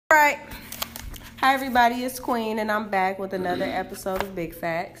right. Hi, everybody. It's Queen, and I'm back with another episode of Big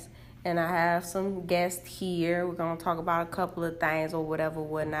Facts. And I have some guests here. We're going to talk about a couple of things or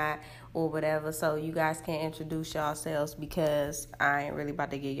whatever. So you guys can introduce yourselves because I ain't really about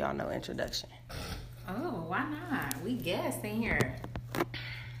to give y'all no introduction. Oh, why not? We guests in here.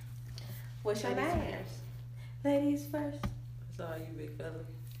 What's your name? Ladies first. It's all you, big fella.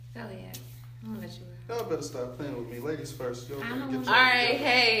 Oh, yeah. I'm going to let you. Y'all better stop playing with me. Ladies first. All right,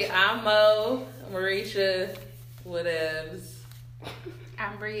 hey, I'm Mo, Marisha, whatevs.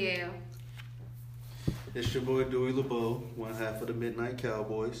 I'm Brielle. It's your boy Dewey LeBeau, one half of the Midnight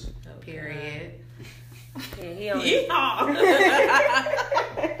Cowboys. Okay. Period. Yeah,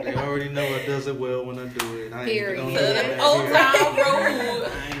 They already know I does it well when I do it. I Period. Ain't gonna Old Town Road.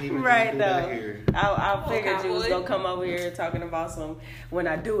 I ain't even right, do though. that here. I figured you was going to come over here talking about when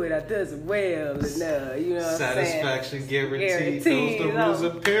I do it, I does it well. And, you know what Satisfaction I'm guaranteed. Those the rules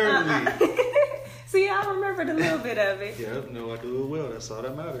apparently. See, I remembered a little bit of it. Yep, no, I do it well. That's all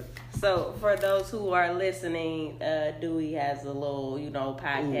that matters. So, for those who are listening, Dewey has a little,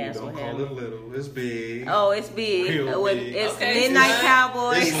 podcast don't with call him. it little. It's big. Oh, it's big. Real big. It's Okay, Midnight so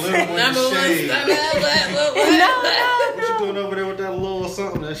Cowboys. It's little Number with one. shade. No. What you doing over there with that little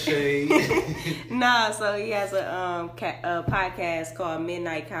something, that shade? Nah, so he has a podcast called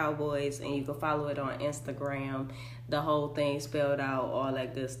Midnight Cowboys, and you can follow it on Instagram. The whole thing spelled out, all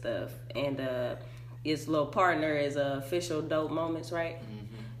that good stuff. And his little partner is Official Dope Moments, right? Mm-hmm.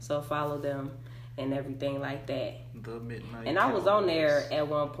 So follow them and everything like that. The Midnight And I was on there at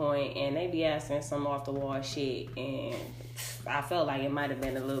one point, and they be asking some off the wall shit, and I felt like it might have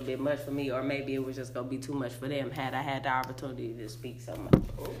been a little bit much for me, or maybe it was just gonna be too much for them had I had the opportunity to speak so much.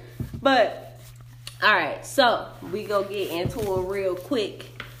 But all right, so we go get into it real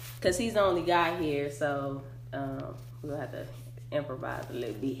quick, cause he's the only guy here, so we'll have to improvise a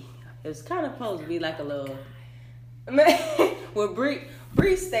little bit. It's kind of supposed to be like a little. Well,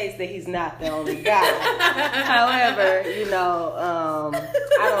 Bree states that he's not the only guy. However, I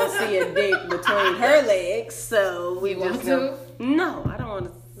don't see a dick between her legs, so we just go. No, I don't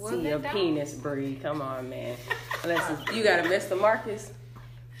want to see your penis, Bree. Come on, man. Unless you got a Mr. Marcus,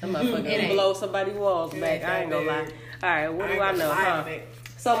 I'm gonna blow somebody's walls back. I ain't gonna lie. All right, what do I know? Huh?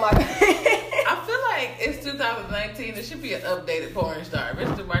 So I feel like it's 2019. It should be an updated porn star.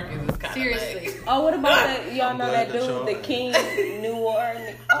 Mr. Marcus is kind of Seriously. Oh, what about that? Y'all know that dude, the King New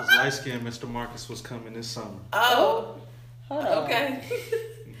Orleans? This light skinned Mr. Marcus was coming this summer. Oh, hold on. okay.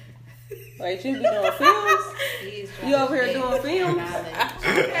 Wait, you be doing films? You over here doing films?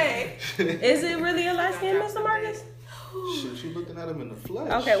 Okay. Is it really a light skinned Mr. Marcus? Shit, you looking at him in the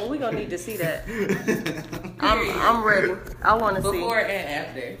flesh. Okay, well, we gonna need to see that. I'm ready. I want to see. Before and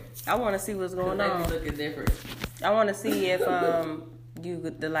after. I want to see what's going on. Looking different. I want to see if you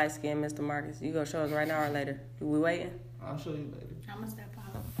the light skinned Mr. Marcus. You gonna show us right now or later? We waiting? I'll show you later. I'm going to step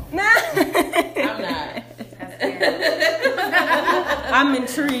out. I'm not. I'm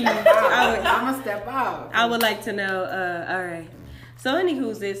intrigued. I'm going to step out. I would like to know. All right. So,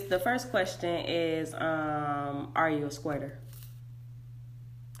 anywho's this? The first question is, are you a squirter?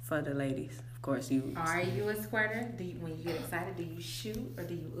 For the ladies, of course, you. Are you a squirter? When you get excited, do you shoot or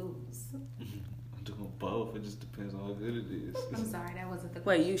do you ooze? I'm doing both. It just depends on how good it is. I'm sorry, that wasn't the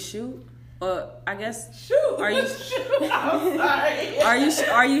question. Wait, you shoot? I guess. Shoot. Are you? Shoot. I'm sorry.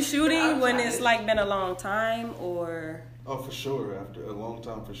 Are you shooting when it's like been a long time or? Oh, for sure. After a long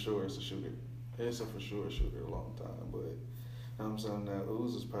time, for sure, it's a shooter. It's a for sure shooter. A long time, but. I'm saying that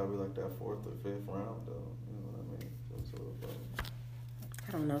ooze is probably like that 4th or 5th round, though. You know what I mean?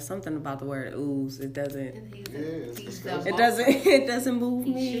 I don't know, something about the word ooze. It doesn't. It doesn't move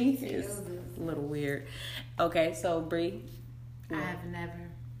me. It's a little weird. Okay, so Bree. I have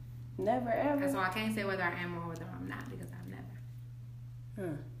never. Never ever. So I can't say whether I am or whether I'm not because I've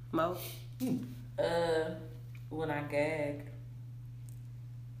never. Mo. When I gag,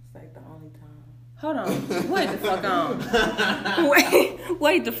 it's like the only time. Hold on. Wait the fuck on.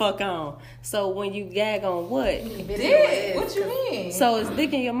 Wait the fuck on. So when you gag on what? Dick? What you mean? So it's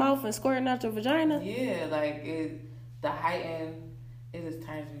dick in your mouth and squirting out your vagina? Yeah, like the heightened, it just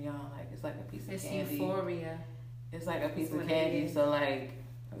turns me on. Like it's like a piece of candy. It's euphoria. It's like a piece of candy. So like,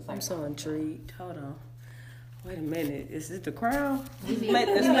 it's like. I'm so intrigued. Hold on. Wait a minute. Is it the crown? It's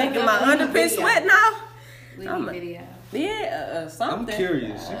making my underpants sweat now? We need video. Yeah, something. I'm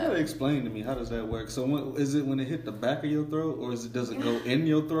curious. You gotta explain to me, how does that work? So is it when it hit the back of your throat, or does it go in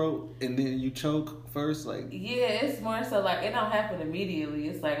your throat and then you choke first? Like, yeah, it's more so like it don't happen immediately.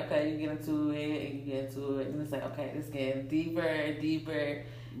 It's like, okay, you get into it and you get into it, and it's like, okay, it's getting deeper and deeper.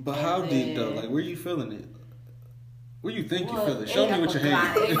 But how deep though? Like, where are you feeling it? What you think Well, you feel it? Show me with your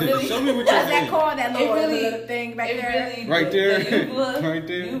hand. it really- Show me with your What's that hand. called? That little, really- little thing back It there? really Right there. The uvula, Right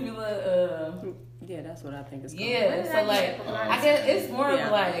there. Uvula, Yeah, that's what I think it's called. yeah. So like, I guess it's more Yeah.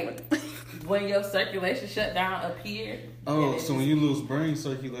 of like when your circulation shut down up here. Oh, and so when you lose brain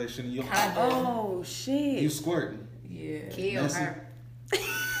circulation, you kind of Oh shit. you squirting yeah. Kill That's her.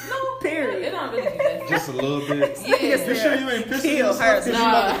 No, Period. It don't really do that. just a little bit. Yeah. You sure you ain't pissing Kill yourself because her. you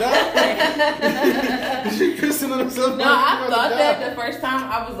about to die? You pissing on yourself? No, I thought that the first time.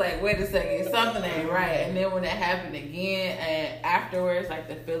 I was like, wait a second, something ain't right. And then when it happened again, and afterwards, like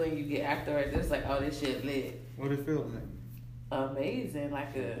the feeling you get afterwards, it's like, oh, this shit lit. What it feel like? Amazing,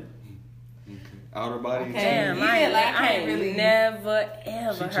 like a Outer body. Okay. Damn, Yeah, I ain't, like, I I ain't ain't really- never She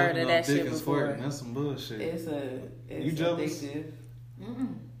ever choking heard of off that dick shit and before. squirting. That's some bullshit. it's You jealous? addictive.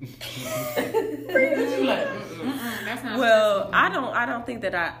 Mm-mm. You like, That's not Well, I don't think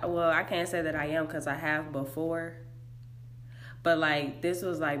that I can't say that I am because I have before. But like this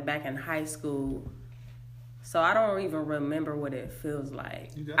was like back in high school. So I don't even remember what it feels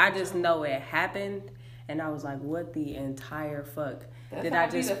like. You got I it. just know it happened and I was like, what the entire fuck? That's Did how I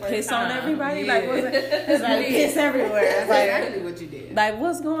it be just the first piss on time. everybody? Yeah. Like was it's like piss everywhere. That's Like, exactly what you did. like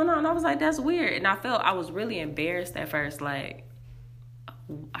what's going on? I was like, that's weird. And I was really embarrassed at first, like,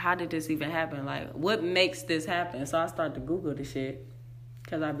 how did this even happen? Like, what makes this happen? So I started to Google the shit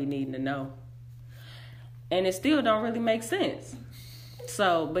because I be needing to know. And it still don't really make sense.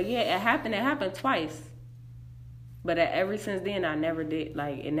 So, but yeah, it happened twice. But ever since then, I never did,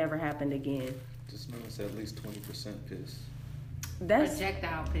 like, it never happened again. Just know it's at least 20% piss.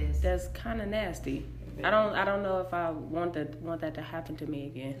 Projectile piss. That's kind of nasty. I don't know if I want that to happen to me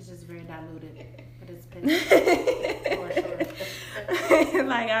again. It's just very diluted, but it's piss. For sure.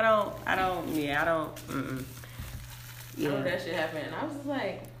 Like I don't. Mm-mm. I know Yeah. that shit happened. And I was just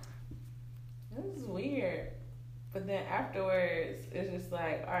like, this is weird. But then afterwards, it's just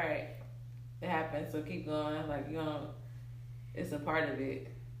like, all right, it happened, so keep going. Like, you know, it's a part of it.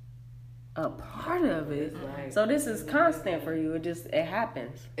 A part of it. It's like, So this is constant for you. It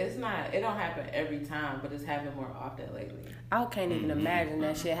happens. it's not, it don't happen every time, but it's happened more often lately. I can't even imagine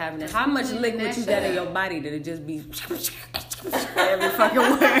that shit happening. How much liquid you got in your body that it just be every fucking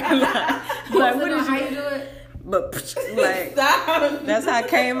where? like what is how you? you do it? But like Stop. that's how it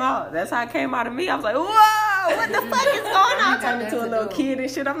came out. That's how it came out of me. I was like, whoa, what the fuck is going on? I turned into a little kid and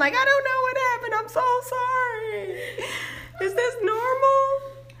shit. I'm like, I don't know what happened. I'm so sorry. Is this normal?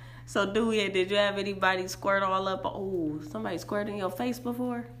 So did you have anybody squirt all up? Oh, somebody squirt in your face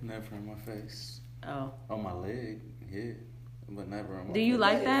before? Never in my face. Oh. On my leg, yeah. But never on my Do you face.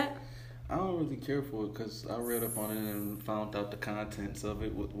 like that? I don't really care for it because I read up on it and found out the contents of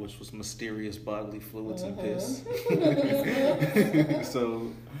it, which was mysterious bodily fluids and piss.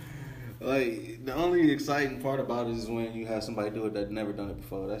 So, like, the only exciting part about it is when you have somebody do it that never done it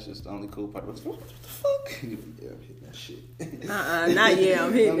before. That's just the only cool part. What the fuck? Yeah, I'm hitting that shit. Not yet.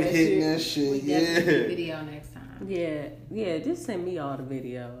 I'm hitting I'm that hitting shit. that shit. We Yeah. definitely do video next time. Yeah. Just send me all the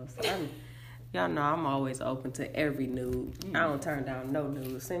videos. Y'all know I'm always open to every nude. I don't turn down no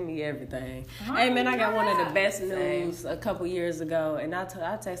news. Send me everything. Hey man, I got one of the best news a couple years ago, and I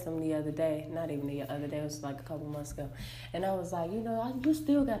texted him the other day. Not even the other day. It was like a couple months ago, and I was like, you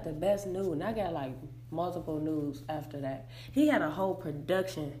still got the best nude, and I got like multiple nudes after that. He had a whole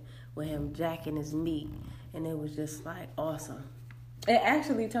production with him jacking his meat, and it was just like awesome. It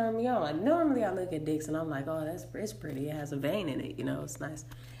actually turned me on. Like, normally I look at dicks and I'm like, oh, it's pretty. It has a vein in it, it's nice.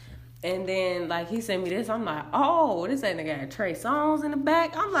 And then, like, he sent me this. I'm like, oh, this ain't nigga got Trey Songz in the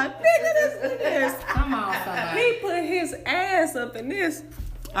back. I'm like, nigga, this. Come on, somebody. He put his ass up in this.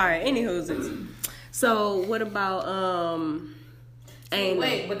 All right, anywho's. So, what about,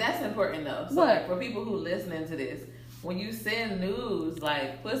 Wait, but that's important though. So What? like, for people who listening to this, when you send news,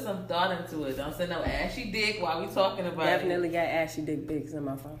 like put some thought into it. Don't send no ashy dick while we talking about Definitely got ashy dick pics in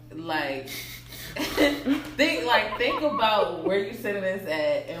my phone. it. Like think about where you sending this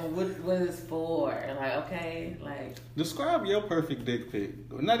at and what it's for. Like, okay, like Describe your perfect dick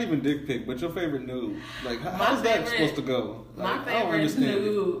pic. Not even dick pic, but your favorite nude. Like, My how's that favorite- supposed to go? my Like, I don't favorite understand it.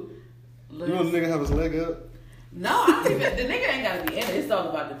 nude. You want the nigga have his leg up? No, I don't even. The nigga ain't gotta be in it. It's all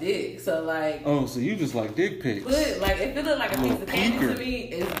about the dick. So like. Oh, so you just like dick pics? But like if it look like a piece Little of candy to peeker. me,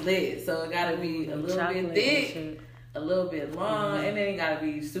 it's lit. So it gotta be a little Chocolate bit and thick, shit. a little bit long, and then it gotta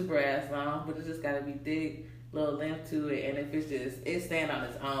be super ass long, but it just gotta be thick, little length to it. And if it's stand on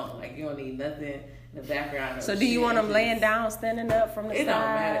its own, like you don't need nothing the background. So do you want them laying down, standing up from the It side? don't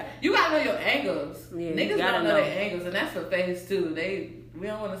matter. You gotta know your angles. Yeah, you Niggas gotta don't know know. their angles, and that's for face too. We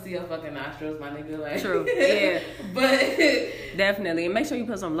don't want to see your fucking nostrils, my nigga. Like, True. Yeah. But Definitely. And make sure you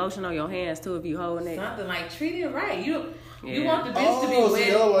put some lotion on your hands too if you holding it. something like treat it right. You Yeah. want the bitch to be Oh, wet.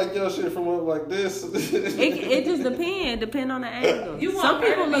 so y'all like your shit from up like this? It just depend on the angle. You want Some her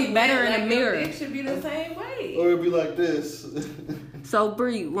people to be look better wet, in the like, your mirror. dick should be the same way. Or it'd be like this. So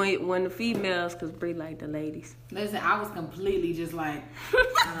Bree, when the females, cause Bree like the ladies. Listen, I was completely just like,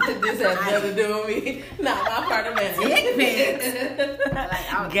 This has nothing to do with me. Not my part of that.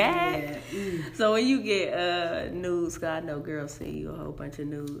 like I was Gag. yeah. So when you get nudes, cause I know girls send you a whole bunch of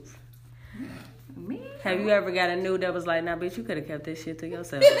nudes. Me? Have you ever got a nude that was like, nah, bitch, you could have kept this shit to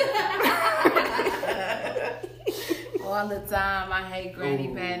yourself? All the time. I hate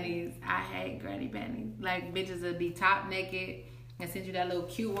granny panties. I hate granny panties. Like bitches will be top naked and send you that little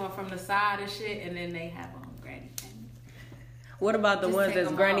cute one from the side and shit, and then they have on granny panties. What about the Just ones take that's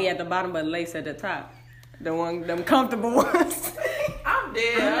them granny off. at the bottom but lace at the top? Them comfortable ones. I'm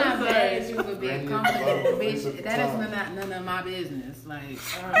dead. I'm not mad at sorry. you for being Granny at the comfortable, bottom, bitch. lace at the That is top. none of my business. Like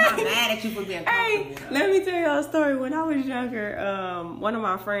I'm not mad at you for being Hey, comfortable. let me tell y'all a story. When I was younger, one of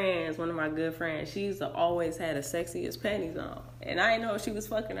my good friends, she used to always had the sexiest panties on. And I didn't know if she was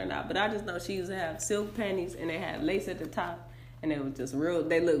fucking or not, but I just know she used to have silk panties and they had lace at the top. And it was just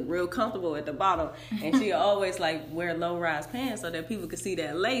they looked real comfortable at the bottom. And she always like wear low rise pants so that people could see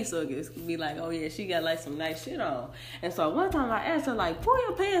that lace, so it could be like, oh yeah, she got like some nice shit on. And so one time I asked her like, pull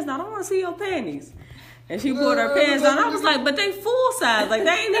your pants down, I want to see your panties. And she pulled her pants down. I was like, but they full size. Like, they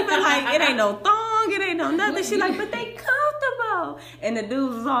ain't even like, it ain't no thong, it ain't no nothing. She like, but they comfortable. And the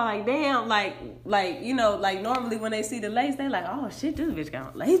dudes was all like, damn, like, you know, like normally when they see the lace, they like, oh shit, this bitch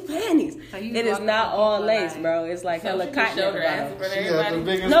got lace panties. So you It is walking not up to all people lace, like- bro. It's like So hella she cotton showed at her the ass in bottom. front of She got the everybody.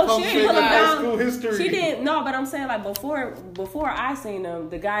 biggest No, pump she fake didn't in put high down. school history. She didn't. No, but I'm saying like before I seen them,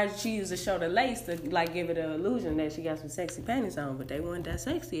 the guys she used to show the lace to like give it an illusion that she got some sexy panties on, but they weren't that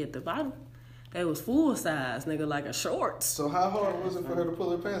sexy at the bottom. They was full size, nigga, like a shorts. So how hard was it for her to pull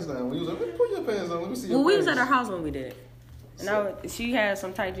her pants down? When you was like, "Let me pull your pants down. Let me see your Well, we was panties." at her house when we did it, and she had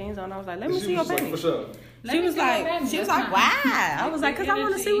some tight jeans on. I was like, "Let me She see your was like, panties." for sure. Let She me was see your like, panties. she was That's like, not- "Why?" I was like, "Cause I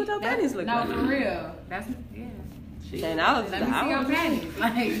want to see what your panties look No, like." for real. That's yeah. And I was, Let me see your panties.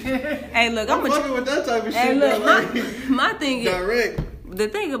 Like hey, look, I'm I'm fucking with that type of Hey, shit. look, though, like, my thing is, direct. the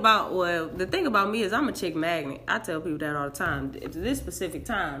thing about me is I'm a chick magnet. I tell people that all the time. At this specific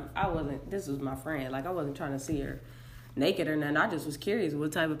time, this was my friend. Like, I wasn't trying to see her naked or nothing. I just was curious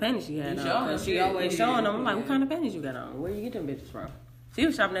what type of panties she had You on. showing 'Cause them she shit. always showing them. I'm like, Yeah. what kind of panties you got on? Where you get them bitches from? She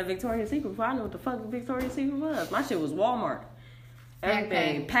was shopping at Victoria's Secret before I knew what the fuck Victoria's Secret was. My shit was Walmart.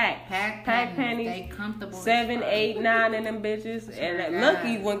 Everything pack panties. Stay comfortable. 7, 8, 9 in them bitches. And God.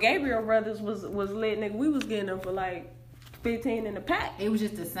 lucky when Gabriel Brothers was lit, nigga, we was getting them for like 15 in the pack. It was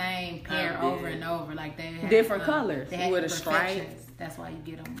just the same pair Oh, over yeah. and over, like they had Different colors They had with a imperfections. That's why you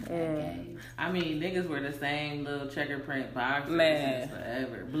get them. Yeah. I mean, niggas wear the same little checker print boxers Man. since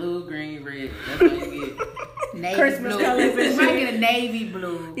forever. Blue, green, red. That's what you get. Navy Christmas blue. colors and You might shit. get a navy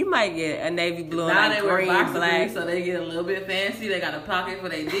blue. You might get a navy blue and Now like they wear green, boxer black. briefs, so they get a little bit fancy. They got a pocket for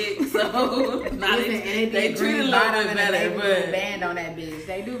their dick, so now Listen, and they they treat it a green little bottom bit and a navy better. blue But band on that bitch.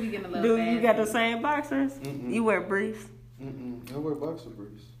 They do be getting a little Do fancy. you got the same boxers? You wear briefs. I wear boxer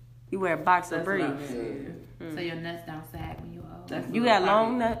briefs. You wear boxer that's what I briefs. mean. So your nuts don't sag when you old. That's You got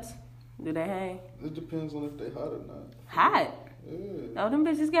long nuts? Do they hang? It depends on if they hot or not. Hot. Yeah. Oh, them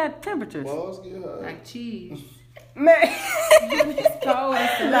bitches got temperatures. Balls get hot. Like cheese. Man, It's cold.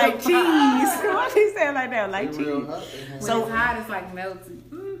 It's like cheese. Why she say it like that? Like They real cheese. hot. They hang. When So- it's hot, it's like melty.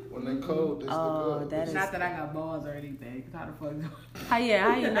 When they cold, they stick Oh, up. that is- Not that I got balls or anything. 'Cause how the fuck? How you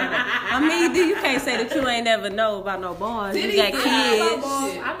know that? I mean, you can't say that you ain't never know about no balls. You Diddy got got kids.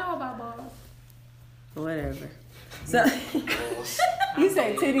 balls. I know about balls. Whatever. So you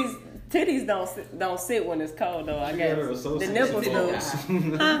say titties don't sit when it's cold though. I She guess got her the associates nipples some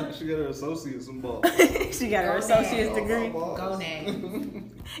do. balls. She got her associates some balls. She got her Go associate's now. degree. Balls. Go now.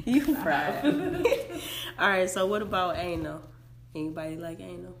 You proud? All right. So what about anal? Anybody like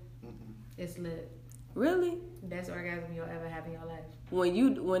anal? It's lit. Really? Best orgasm you'll ever have in your life.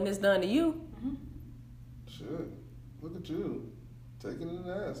 When it's done to you? Shit. Look at you. Taking it in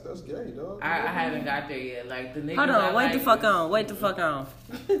the ass. That's gay, dog. I haven't got there yet. Like the niggas. Hold I on. Wait like the fuck is- on. Wait the fuck on.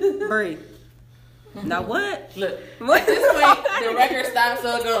 Breathe. Now what? Look, What? this way the record stops,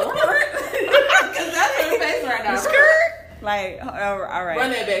 so it goes. Cause that's her face right now. Skirt. Like, all right.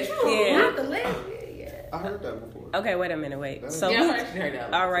 Run that back. Yeah. Not the lesbian, yeah. I heard that before. Okay, wait a minute. Wait. So Yeah, I who? actually heard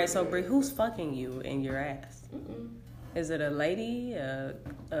that. All right. So Bree, who's fucking you in your ass? Is it a lady, a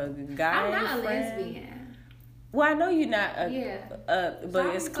guy? I'm not a friend? lesbian. Well, I know you're not. But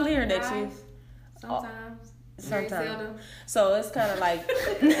So it's I'm clear that guys, you. Sometimes. Very Sometimes. seldom. So it's kind of like.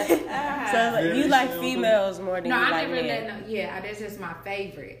 You like females more than No, you I like never men. let no. Yeah, that's just my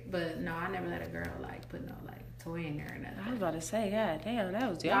favorite. But no, I never let a girl like put no like toy in there or nothing. I was about to say, God damn, that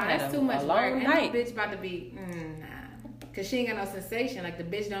was No, y'all had that's a, too much a work. long Ain't night. no bitch about to be nah. Cause she ain't got no sensation. Like the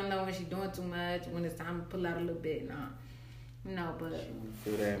bitch don't know when she doing too much. When it's time to pull out a little bit. Nah. No, but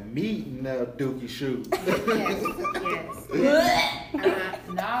For that meat in that dookie shoe. yes.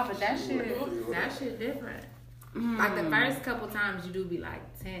 No, but that shit different. Like the first couple times you do be like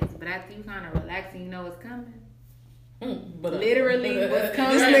tense, but after you kind of relax and you know what's coming. Literally what's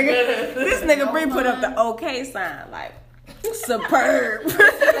coming. This nigga Bree put up the okay sign, like superb.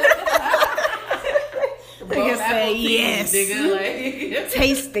 Nigga say yes, Nigga, like,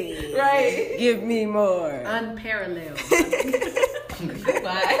 tasty, right? Give me more. Unparalleled.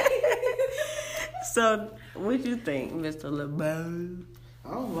 So, what you think, Mr. LeBeau?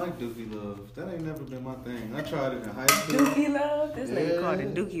 I don't like Dookie Love. That ain't never been my thing. I tried it in high school. Dookie love? This nigga Yeah. called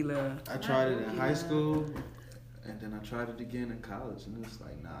it Dookie love. I tried it in high school, and then I tried it again in college, and it's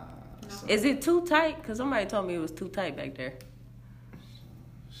like, nah. son. Is it too tight? Because somebody told me it was too tight back there.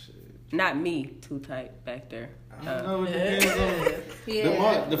 Shit. Not me, too tight back there. I don't know. It depends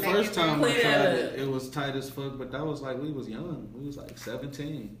on the first time I tried it. It was tight as fuck, but that was like we was young. We was like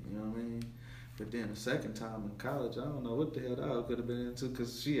 17. You know what I mean? But then the second time in college, I don't know what the hell that could have been into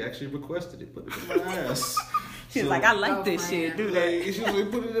because she actually requested it, put it in my ass. She's So, like, I like Oh, this man. shit. Do like, that. she was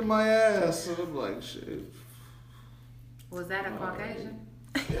like, put it in my ass. So I'm like, shit. Was that a Caucasian?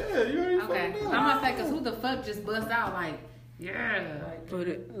 Yeah, you already Okay. fucking I'm know. gonna say, cause who the fuck just bust out like, yeah. Put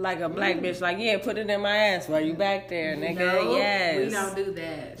it like a black bitch, like, yeah, put it in my ass while you back there, nigga. No, Yes. we don't do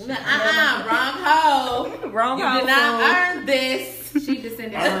that. wrong hoe. Wrong You hoe did not fool. earn this. She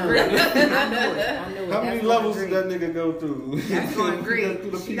descended from Greek. I knew it. I knew it. How many That's levels going did that nigga go through? That's going Greek.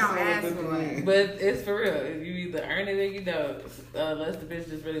 Through the She peace don't sign ask at the for end. it. But it's for real. You either earn it or you don't. Unless the bitch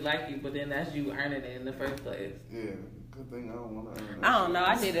just really like you, but then that's you earning it in the first place. Yeah, good thing I don't want to earn that I don't know.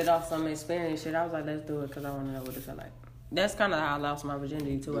 I shit. did it off some experience shit. I was like, let's do it because I want to know what it felt like. That's kind of how I lost my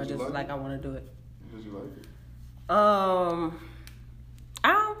virginity too. Did I you just like it? I want to do it. Did you like it?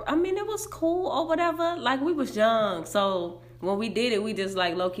 I mean, it was cool or whatever. Like, we was young. So, when we did it, we just,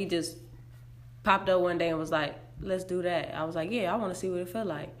 like, low-key just popped up one day and was like, let's do that. I was like, yeah, I want to see what it felt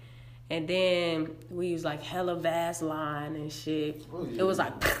like. And then we used, like, hella Vaseline and shit. Oh, yeah. It was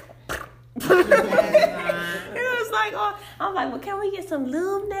like... It was like, oh, I'm like, well, can we get some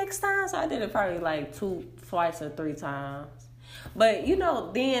lube next time? So I did it probably like twice or 3 times. But, you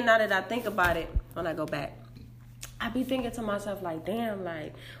know, then now that I think about it, when I go back, I be thinking to myself, like, damn,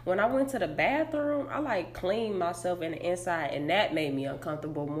 like, when I went to the bathroom, I, like, cleaned myself in the inside, and that made me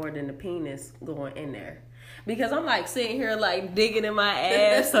uncomfortable more than the penis going in there. Because I'm, like, sitting here, like, digging in my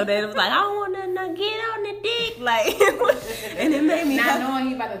ass, so that it was like, I don't want nothing to get on the dick, like, and it made me... Not knowing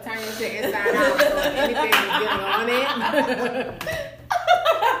he about to turn your shit inside out, so anything is getting on it.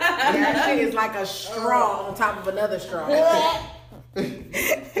 That shit is like a straw on top of another straw.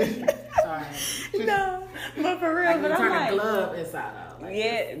 Sorry. No, but for real, Like you but I'm turn like... a glove inside out. Like,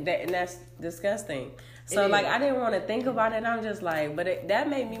 Yeah, and that's disgusting. So, It like, is. I didn't want to think about it. I'm just like, but that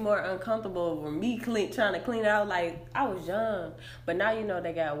made me more uncomfortable for me trying to clean it out. Like, I was young. But now, you know,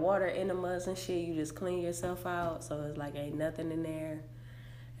 they got water in the muds and shit. You just clean yourself out. So, it's like, ain't nothing in there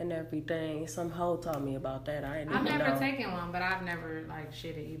and everything. Some hoe taught me about that. I didn't I've even never know. taken one, but I've never, like,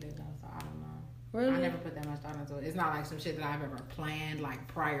 shit it either, though, so I don't know. Really? I never put that much thought into it. It's not like some shit that I've ever planned, like,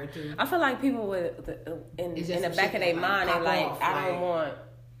 prior to. I feel like people with in It's just the some back shit of their that, like, mind, they pop like, off,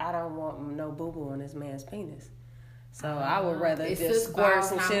 I don't want no boo boo on this man's penis. So I would rather It's just just squirt balls,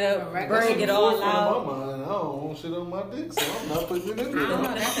 some not shit moving up, regular. bring it That's all what I'm out. on my mind. I don't want shit on my dick, so I'm not putting it in I don't know,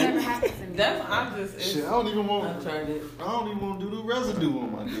 there. that's never happened to me. That's I'm just. It's, Shit, I don't even want. uncharted. I don't even want to do the residue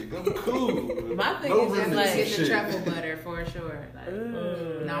on my dick. I'm cool. My thing No is just remnants like- and Get the shit. truffle butter for sure. Like,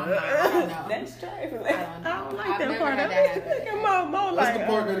 Ooh. no, I'm not. I don't know. That's trifling. I don't know. I don't like I've that never part had of that it. happen. Look at Mo That's like, the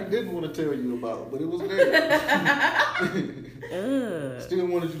part that he didn't want to tell you about, but it was there. ugh. Still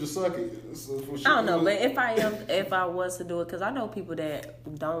wanted you to suck it. So for sure, I don't know, but if I was to do it, because I know people that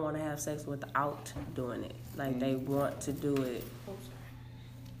don't want to have sex without doing it. Like, they want to do it,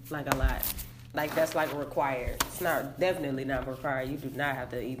 like, a lot. Like, that's, like, required. It's not, definitely not required. You do not have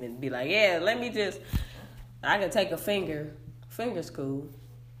to even be like, yeah, let me just, I can take a finger. Finger's cool.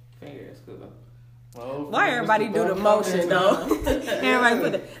 Fingers cool. Oh, Why Mr. everybody do the Thumb motion, in though? there.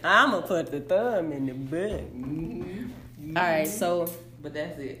 Everybody I'm going to put the thumb in the butt. Mhm. All right, so But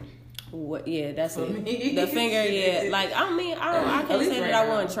that's it. What? Yeah, that's For it. me. The finger, yeah. Like, I mean, I can't say that I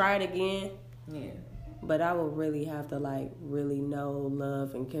wouldn't try it again. Yeah. But I would really have to, like, really know,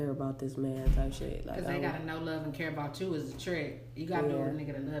 love, and care about this man type shit. Like, because they gotta know, love, and care about you is a trick. You gotta know a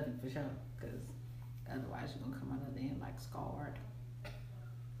nigga to love you for sure. Because otherwise you're gonna come out of the end like scarred.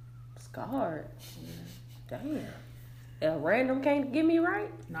 Scarred? Yeah. Damn. A random can't get me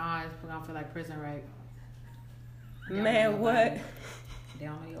right? Nah, it's gonna feel like prison rape. Man, what? They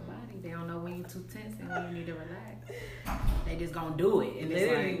don't know your body. They don't know when you're too tense and when you need to relax. They just gonna do it. And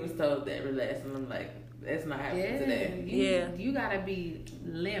Literally it's was told that relax, and I'm like, that's not happening today. You gotta be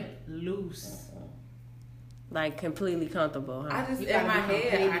limp, loose. Like, completely comfortable, huh? I just, You in gotta my be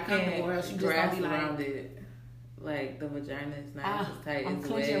head, I comfortable or else you can't just grasp gonna be like- around it. Like, the vagina is not as tight I'm as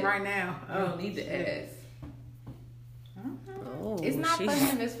clenching wet. right now. You don't need the ass. Oh, It's not she,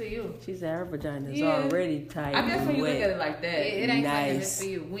 fucking this for you. she said her vagina's Yeah. already tight. I guess when you wet. look at it like that, It ain't fucking this Nice. for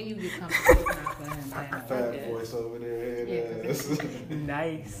you. When you get comfortable, it's not for him. Fat voice over there. Yeah,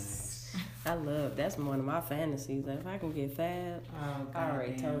 Nice. I love that's one of my fantasies. Like, if I can get fab, I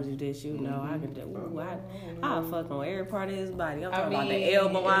already told you this. You know, I can do. Ooh, I'll fuck on every part of his body. I'm talking about the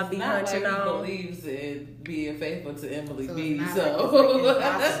elbow I be hunching on. He believes in being faithful to Emily So B. it's not So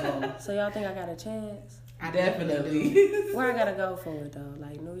impossible. So y'all think I got a chance? I definitely, Where I gotta go for it though?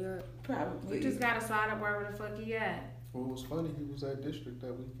 Like New York? probably. You just gotta slide up wherever the fuck you at. Well, it was funny. He was at District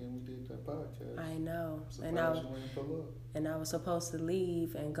that weekend. We did that podcast. I know, Surprised you ain't pull up. and I was supposed to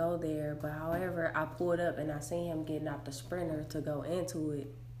leave and go there, but however, I pulled up and I seen him getting out the Sprinter to go into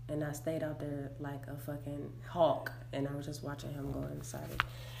it, and I stayed out there like a fucking hawk, and I was just watching him go inside it.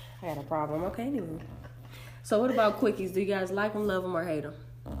 I had a problem. Okay, anyway. So what about quickies? Do you guys like them, love them, or hate them?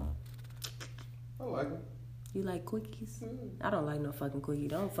 I like him. You like quickies? I don't like no fucking quickie.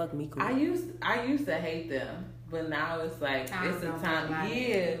 Don't fuck me quick. I used to hate them, but now it's like it's a time.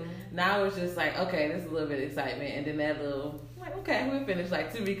 Yeah. Now it's just like, okay, there's a little bit of excitement, and then that little like, okay, we finished,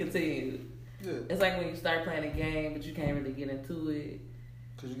 like, to be continued. Yeah. It's like when you start playing a game, but you can't really get into it.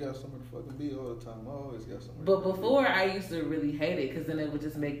 Cause you got somewhere to fucking be all the time. I always got somewhere. But before, I used to really hate it, because then it would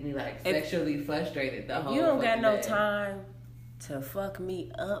just make me like sexually frustrated the whole. You don't got fucking no day. time to fuck me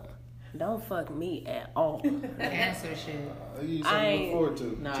up. Don't fuck me at all. Answer shit. You I something to ain't- look forward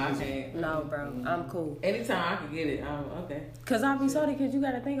to. No, I can't. No, bro. I'm cool. Anytime I can get it, I'm okay. Cause I be sorry, cause you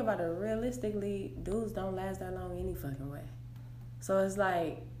gotta think about it. Realistically, dudes don't last that long any fucking way. So it's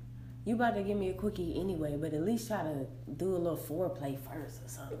like, you about to give me a quickie anyway, but at least try to do a little foreplay first or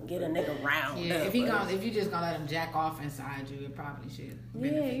something. Get a nigga round. Yeah, up if you first. if you just gonna let him jack off inside you, it probably should.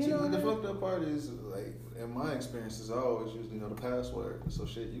 Yeah, you know. The fucked up part is, like, in my experiences, I always usually know the password. So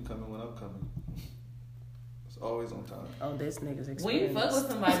shit, you coming when I'm coming. It's always on time. Oh, this nigga's experience. When you fuck with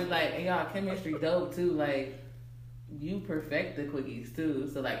somebody, like, and y'all chemistry dope too, like, you perfect the quickies too.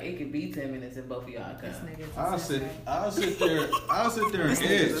 So like, it could be 10 minutes if both of y'all come. This nigga's I'll sit there and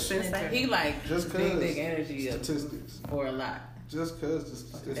edge. He like Just big energy statistics. for a lot. Just cause the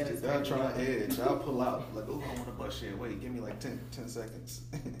statistics, I'll try to edge. I'll pull out like, oh, I want to bust shit. Wait, give me like 10 seconds,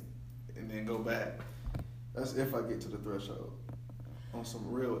 and then go back. That's if I get to the threshold on some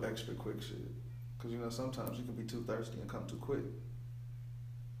real extra quick shit. Cause you know sometimes you can be too thirsty and come too quick.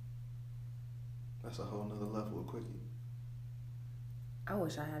 That's a whole nother level of quickie. I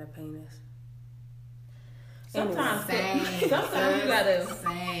wish I had a penis. Sometimes you gotta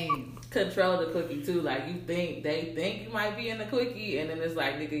control the quickie too. Like, they think you might be in the quickie, and then it's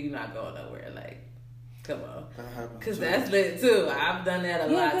like, nigga, you're not going nowhere. Like, come on. That happens. Cause that's lit too. I've done that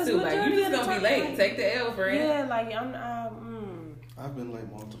a lot too. Like, you just gonna be late. Take the L, friend. Yeah, like I've been late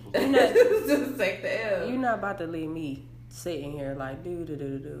multiple you times. know, just take the L. you're not about to leave me sitting here like do.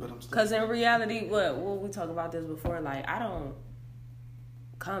 But I'm still- Cause in reality, what we talked about this before. Like, I don't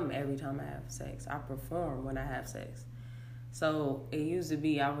come every time I have sex. I perform when I have sex. So it used to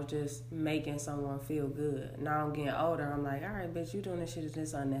be I was just making someone feel good. Now I'm getting older. I'm like, all right, bitch, you doing this shit is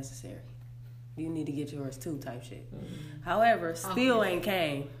just unnecessary. You need to get yours too, type shit. Mm-hmm. However, still ain't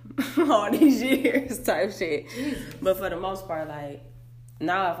came all these years, type shit. But for the most part, like,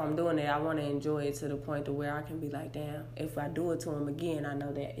 now if I'm doing it, I want to enjoy it to the point to where I can be like, damn, if I do it to him again, I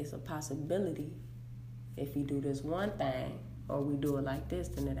know that it's a possibility. If he do this one thing, or we do it like this,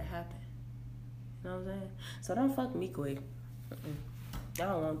 then it'll happen. You know what I'm saying? So don't fuck me quick. I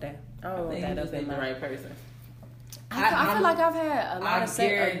don't want that. I don't want that up in the my... right person. I feel like I've had a lot of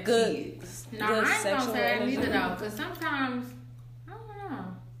good No, I ain't sexual gonna say that energy. neither though, because sometimes, I don't know.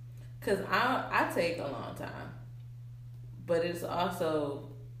 Cause I take a long time, but it's also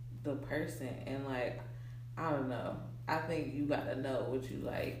the person, and like, I don't know. I think you gotta know what you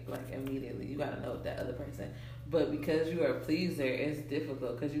like immediately. You gotta know that other person. But because you are a pleaser, it's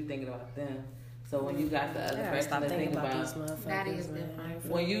difficult because you're thinking about them. So when you got the other person to think about, that is different.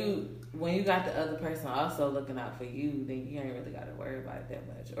 When you got the other person also looking out for you, then you ain't really gotta worry about it that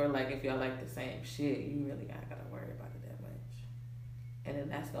much. Or like if y'all like the same shit, you really gotta worry about it that much. And then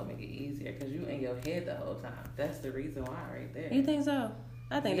that's gonna make it easier because you in your head the whole time. That's the reason why right there. You think so?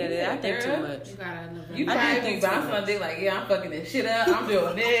 I think that is. I think too much. You probably be bouncing on dick like, yeah, I'm fucking this shit up. I'm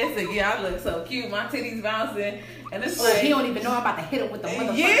doing this, and yeah, I look so cute. My titties bouncing, and it's like he don't even know I'm about to hit him with the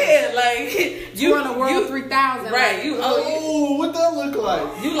motherfucker. Yeah, like you on the world 3000, right? Like, you what that look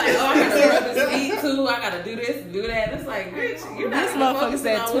like? You like, oh, I gotta rub his feet too. I gotta do this and do that. It's like, bitch, you're not. This motherfucker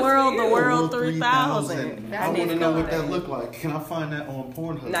said twirl the world 3000. I want to know what that look like. Can I find that on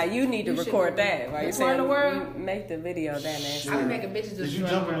Pornhub? Now you need to record that. Right? You saying the world? Make the video down there. I'm making bitches do. You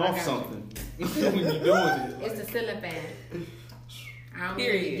jumping off something when you doing it. It's the ceiling fan. I'm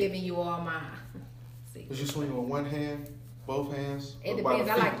really giving you all my. Is you swinging with one hand, both hands? It depends.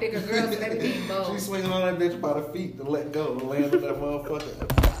 I like bigger girls, so everything both. She's swinging on that bitch by the feet to let go to land on that motherfucker.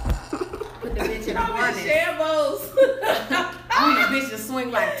 Put the bitch in a harness. Shambles. I want the bitch to swing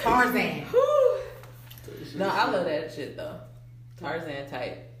like Tarzan. No, I love that shit though. Tarzan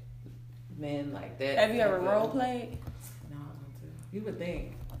type men like that. Have you ever role played? No, you would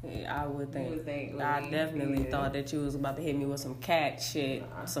think. Yeah, I would think. You would think I definitely thought that you was about to hit me with some cat shit,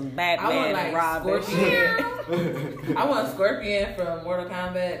 some Batman I want, like, and Robin shit. I want Scorpion from Mortal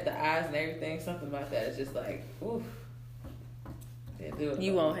Kombat, the eyes and everything, something about that. It's just like, oof. Yeah, do it.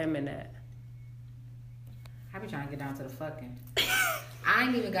 You want him in that? I be trying to get down to the fucking. I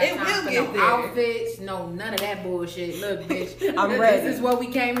ain't even got time for no outfits, no none of that bullshit. Look, bitch, I'm ready. This is what we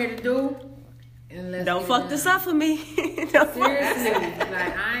came here to do. Don't fuck this up for me. Seriously,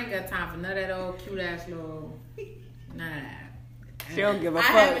 like I ain't got time for none of that old cute ass little. None of that. She don't give a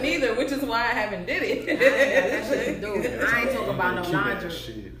fuck. I haven't either, which is why I haven't did it. I ain't got that shit to do. I ain't talking about no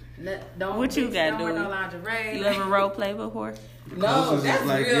lingerie. Don't what you got, dude? No lingerie. You ever role play before? No, that's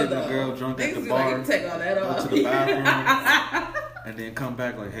like real getting though. a girl drunk Niggas at the bar, like, take all that go off. to the bathroom, and then come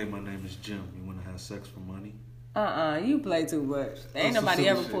back like, "Hey, my name is Jim. You want to have sex for money?" You play too much. Ain't nobody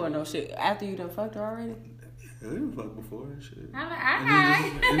ever pulled no shit after you done fucked her already. Yeah, they done fucked before and shit. I'm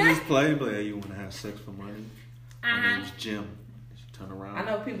like, and you just play, like, "Hey, you want to have sex for money?" My name's Jim. She turn around. I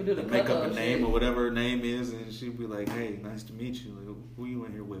know people do the make up a shit. name or whatever her name is, and she'd be like, "Hey, nice to meet you. Like, who you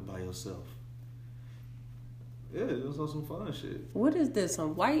in here with by yourself?" Yeah, it was some fun shit. What is this?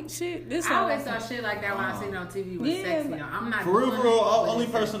 Some white shit? This I always saw shit like that when I seen it on TV with sexy. Though. I'm not for real. Only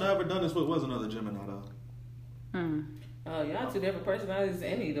person I ever done this with was another Gemini though. Oh, y'all two different personalities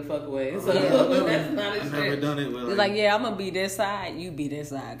any the fuck away. So that's not as I've never done it with. It's like, yeah, I'm gonna be this side, you be this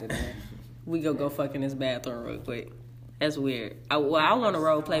side today. We go fuck in this bathroom real quick. That's weird. I want to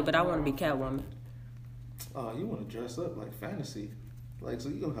role play, but I want to be Catwoman. Oh, you want to dress up like fantasy? Like, so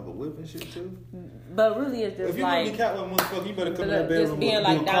you gonna have a whip and shit too? But really, it's just if you like want to be Catwoman, motherfucker, you better come in that bedroom just being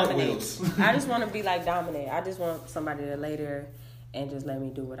like dominant. cartwheels. I just want to be like dominant. I just want somebody to lay there and just let me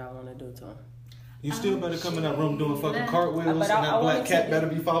do what I want to do to them. You still better come in that room doing fucking cartwheels, and that I black cat better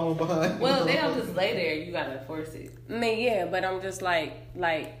be following behind. Well, they don't just lay there. You gotta force it. I mean, yeah, but I'm just like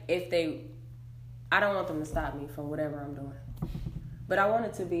if they, I don't want them to stop me from whatever I'm doing. But I want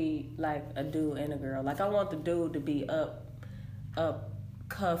it to be like a dude and a girl. Like I want the dude to be up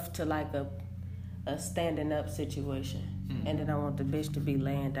cuffed to like a standing up situation, and then I want the bitch to be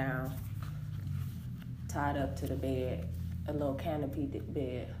laying down, tied up to the bed, a little canopy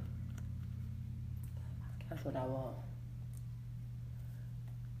bed. That's what I want.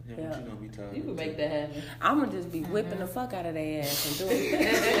 Yeah, but you gonna be tired. You can make that happen. I'm gonna just be whipping the fuck out of their ass and doing whipping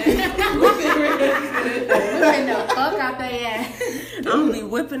the fuck out their ass. I'm gonna be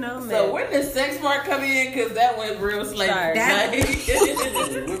whipping them. So when does sex part come in? Because that went real slave. I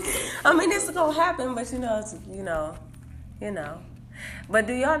mean, it's gonna happen, but you know. But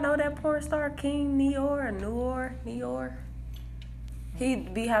do y'all know that porn star King Neor? He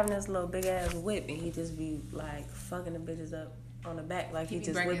be having this little big ass whip, and he just be like fucking the bitches up on the back, like he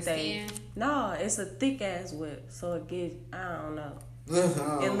just whipped they. No, it's a thick ass whip, so it gets. I don't know.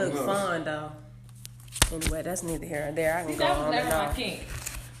 It look fun though. Anyway, that's neither here nor there. I can go that on was and never on. my kink.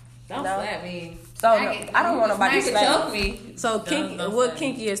 Don't slap me. So no, I don't want nobody to slap me. So kinky, what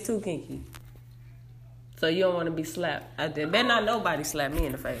kinky is too kinky. So you don't want to be slapped. Better not nobody slap me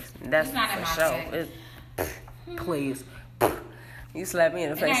in the face. That's for sure. Please. You slap me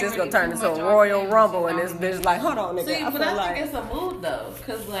in the face, it's gonna turn into a Royal Rumble, and this bitch like, hold on, nigga. See, but I think like it's a mood though,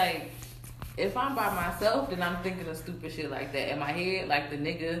 cause like, if I'm by myself, then I'm thinking of stupid shit like that in my head. Like the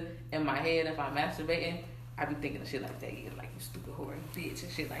nigga in my head, if I'm masturbating, I be thinking of shit like that. Yeah, like you stupid whore bitch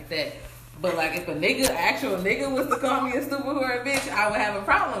and shit like that. But like if a actual nigga was to call me a stupid whore bitch, I would have a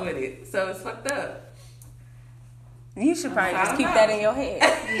problem with it. So it's fucked up. You should probably just keep that in your head.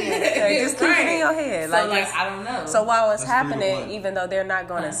 Just keep it in your head. So like I don't know. So while it's happening, even though they're not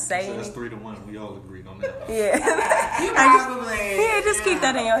going to say so that's 3-1. We all agreed on that. Yeah. Just keep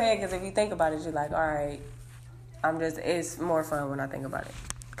that in your head, because if you think about it, you're like, all right, it's more fun when I think about it.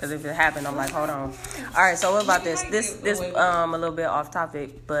 Because if it happened, I'm like, hold on. All right, so what about this? This a little bit off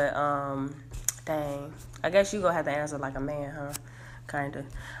topic, but dang, I guess you gonna have to answer like a man, huh? Kinda.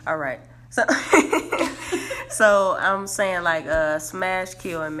 All right. So, so I'm saying like smash,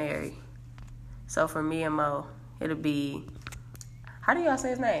 kill, and marry. So for me and Mo, it'll be, how do y'all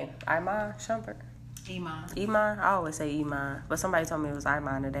say his name? Iman Shumpert? Iman? I always say Iman, but somebody told me it was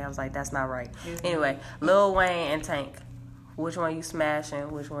Iman today. I was like, that's not right. Anyway, Lil Wayne and Tank. Which one you smashing?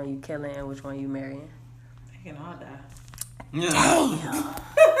 Which one you killing? And which one you marrying? They can all die. Damn.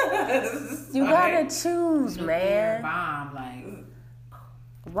 You gotta choose, man. Bomb, like.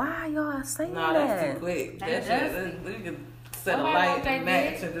 Why y'all saying that? that? That's too quick. That shit, we could set a light and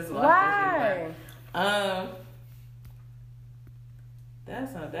match and just watch Why?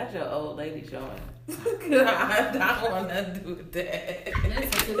 That's your old lady showing. Cause I don't want nothing to do with that.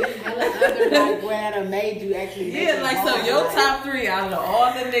 Listen, other like where made you actually. Yeah, like so your top 3 out of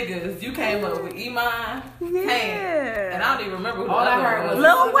all the niggas, you came up with Iman, Tank, and I don't even remember who the other was.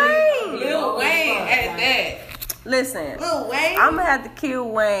 Lil Wayne. Lil Wayne at that. Listen, Lil Wayne. I'm gonna have to kill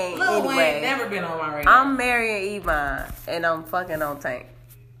Wayne Lil anyway. Wayne never been on my radar. I'm marrying Iman and I'm fucking on Tank.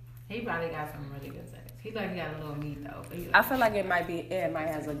 He probably got some really good sex. He like he got a little meat though. But I feel like it might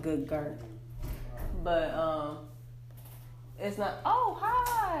has a good girth, but it's not. Oh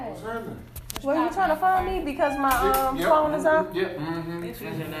hi. What's her name? Were you trying to find me because my phone is off? Yep. Mm-hmm. What's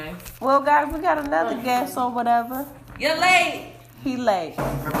your name? Well, guys, we got another guest or whatever. You're late. He late.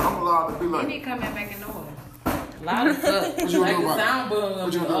 I'm allowed to be he like. need to come in making noise. Loud as fuck. What you Like gonna do the about sound boom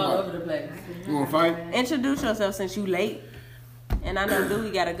What you gonna be gonna do all about over the place. You wanna fight? Introduce yourself since you late, and I know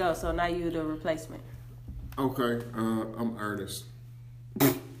Dewey gotta go, so now you the replacement. Okay. I'm Ernest.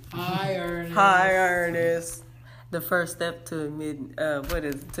 Hi, Ernest. Hi, Ernest. The first step to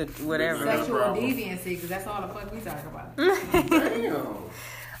whatever. Sexual deviancy, because that's all the fuck we talk about. Damn.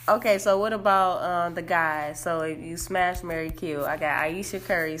 Okay, so what about the guys? So if you smash, marry, kill, I got Ayesha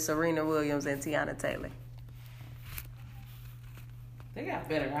Curry, Serena Williams, and Tiana Taylor. They got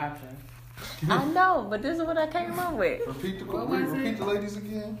better options. I know, but this is what I came up with. Repeat the ladies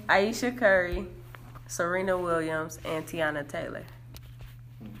again. Ayesha Curry, Serena Williams, and Tiana Taylor.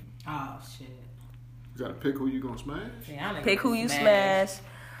 Oh shit. You gotta pick who you gonna smash? Pick who you smash,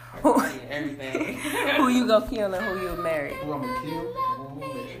 who Everything. you go kill, and who you marry. Who I'm gonna kill?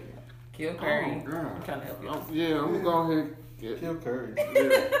 Kill Curry. Oh, God. I'm trying to help you. Yeah, I'm gonna go ahead. Yeah. Kill Curry.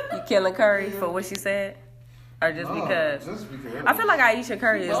 Yeah. You killing Curry for what she said? Or just because? Just because. I feel like Ayesha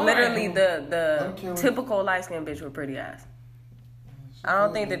Curry is literally the I'm killing- typical light skinned bitch with pretty eyes. I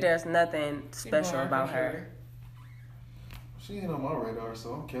don't think that there's nothing special about her. She ain't on my radar,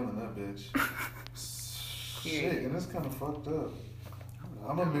 so I'm killing that bitch. Shit, and it's kind of fucked up.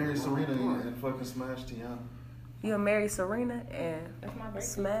 I'm gonna marry Serena and fucking smash Tiana. You'll marry Serena and That's my birthday.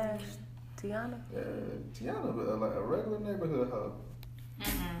 smash Tiana? Yeah, Tiana, but like a regular neighborhood hoe.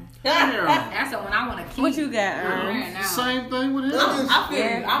 Damn. That's the one I want to keep. What you got? Right now. Same thing with him. I feel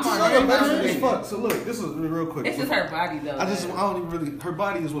you. I'm Tiana already basic as fuck. So look, this is real quick. It's just her body though. I don't even really. Her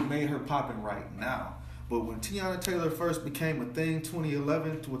body is what made her popping right now. But when Tiana Taylor first became a thing,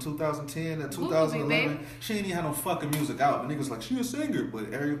 2011 to 2010 and 2011, she ain't even had no fucking music out. The niggas like, she a singer,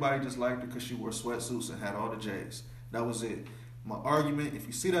 but everybody just liked her because she wore sweatsuits and had all the J's. That was it. My argument: if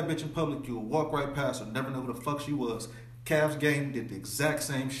you see that bitch in public, you'll walk right past her, never know who the fuck she was. Cavs game did the exact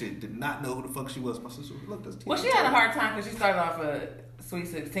same shit. Did not know who the fuck she was. My sister was, look, that's Tiana. Well, she had a hard time because she started off a Sweet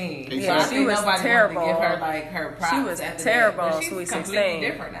 16. Yeah, so I she think was nobody terrible. wanted to give her like her props. She was after terrible that. on But she's Sweet completely 16.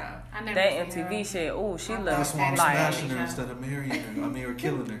 different now. That MTV shit, ooh, she looked That's why I'm like. smashing her instead of marrying her. I mean, or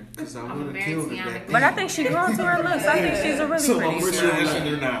killing her. Because I would have killed her back But I then. think she grew into her looks. I think she's a really So I'm pretty. smashing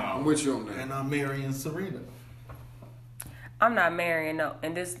her now. I'm with you on that. And I'm marrying Serena. I'm not marrying no,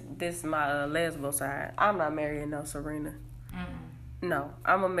 and this is my lesbo side. I'm not marrying no Serena. No,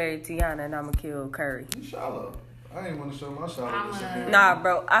 I'm gonna marry Tiana and I'm gonna kill Curry. You shallow. I ain't want to show my shallow. Nah,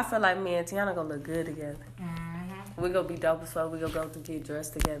 bro, I feel like me and Tiana gonna look good together. We gonna be dope as fuck. We gonna go to get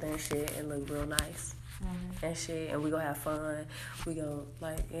dressed together and shit and look real nice and shit. And we gonna have fun. We go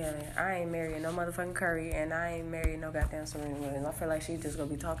like, yeah, I ain't marrying no motherfucking Curry and I ain't marrying no goddamn Serena Williams. I feel like she just gonna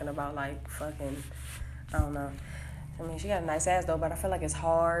be talking about like fucking, I don't know. I mean, she got a nice ass though, but I feel like it's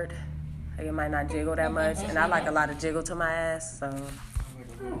hard. Like it might not jiggle that much, and I like a lot of jiggle to my ass. So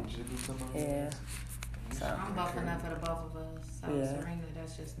yeah. So I'm buffing up for the both of us. So Yeah. Serena,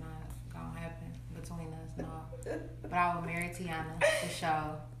 that's just not gonna happen between us, no. But I would marry Tiana for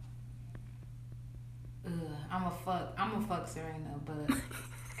sure. I'm a fuck Serena, but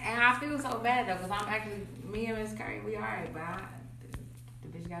and I feel so bad though, cause I'm actually me and Miss Curry, we alright, but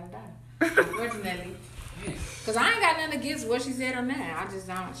the bitch gotta die. Unfortunately. Cause I ain't got nothing against what she said or nothing. I just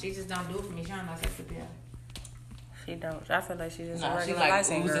don't. She just don't do it for me. She don't know sex appeal. she don't. I feel like she's just a Nah, she regular like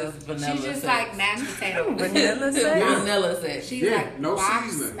light-skinned girl. oozes vanilla She's just sex. like mashed potatoes. Vanilla sex. Vanilla sex. She's Yeah, like no box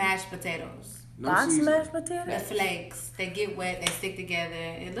seasoning. mashed potatoes. No Box seasoning. mashed The potatoes. flakes, they get wet, they stick together.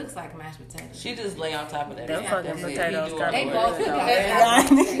 It looks like mashed potatoes. She just lay on top of that. Them Yeah, fucking that's it. potatoes He do kinda all They the both work. look like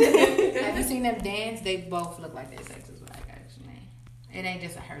Yeah. Have you seen them dance? They both look like their sex is like actually. It ain't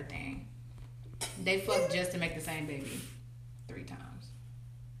just a her thing. They fuck just to make the same baby 3 times.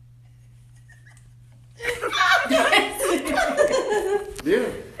 Yeah,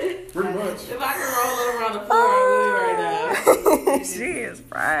 pretty much. If I could roll it around the floor, I would right now. She is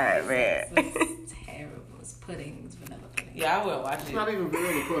fried, man. It's terrible. It's pudding. It's vanilla pudding. Yeah, I will watch It's it. not even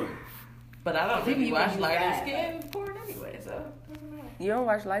vanilla pudding. But I don't People really you watch can lighter use skin porn anyway, so. You don't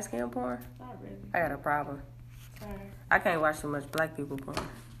watch light skin porn? Not really. I got a problem. I can't watch too much black people porn.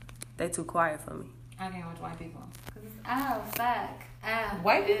 They too quiet for me. I can't watch white people. Cause it's, oh, fuck. Oh,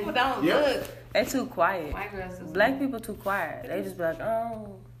 White people don't Yeah. look. They too quiet. White girls is Black people too quiet. They just be like,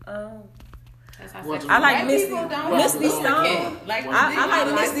 oh. That's how Watch sex it. I like White Misty. people don't Misty look Stone. at- Like, I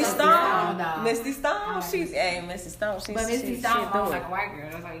like Misty Stone. Stone. No. Misty Stone. She's Misty Stone. She's But Misty she Stone do looks it. like a white girl.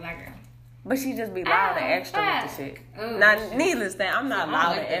 That's why you like her. But she just be loud and extra with the shit. Ooh, Now, that shit. needless that I'm not I loud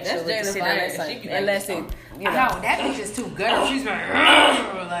like and that. extra That's with the Jada shit Fire. unless, She be unless like, it, you No, know. that bitch is too good. She's like,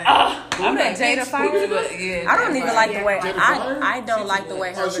 I'm not Jada Fire. But yeah, I don't even like the way Jada Fire? I don't like the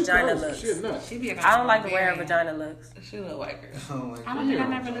way her Oh, she vagina crazy. looks. She a nut. she be a I don't like the way her vagina looks. She a little white girl. I don't think I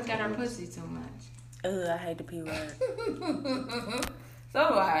never looked at her pussy too much. Ugh, I hate the P word. So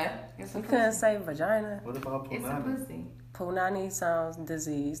do I. It's You a couldn't pussy. say vagina. What about It's a punani? pussy. Punani sounds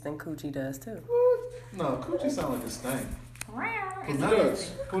diseased and coochie does too. No, coochie sound like a stank. It's a does.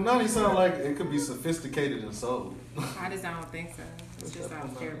 pussy. Punani sound like it could be sophisticated and sold. I just don't think so. It just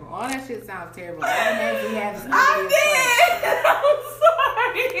sounds terrible. All that shit sounds terrible. All the names we have is ugly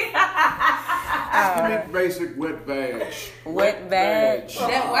Give me basic wet vag. Wet bag.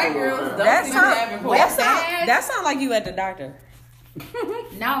 That white girls don't That seem to have sound, important. that sound like you at the doctor.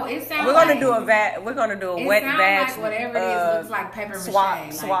 No, it sounds We're gonna like, do a vat. We're gonna do a it wet sound bag. like whatever it is looks like paper mache. swap,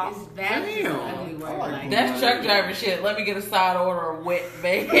 Like, swap. It's vag is an ugly word. Like, That's truck driver shit. Let me get a side order of wet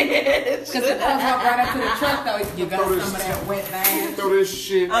bag. because the girls walk right up to the truck though. You got Throw some this- of that wet vag. Throw this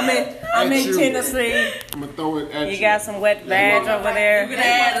shit. I'm in at you. Tennessee. I'm gonna throw it at you. You got some wet vag over You can there.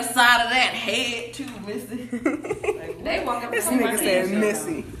 add a side of that head too, Missy. They walk up to This somebody nigga said and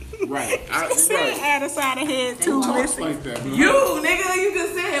Missy. Right. Said add a side of head too, Talk Missy. like that. You nigga, you can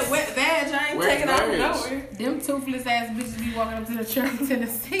say wet vag. I ain't Wet taking out vag. nowhere. Them toothless ass bitches be walking up to the truck in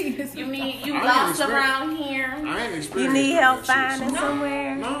Tennessee. You mean you I ain't lost expect- around here? I ain't experienced You need that help shit, finding so-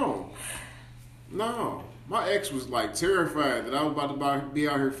 somewhere? No. My ex was like terrified that I was about to be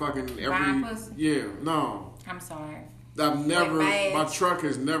out here fucking Buying every. pussy? Yeah, no. I'm sorry. I've never. bags. My truck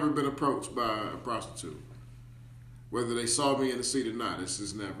has never been approached by a prostitute. Whether they saw me in the seat or not,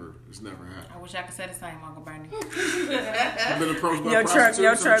 it's never happened. I wish I could say the same, Uncle Bernie. I've been approached by Your truck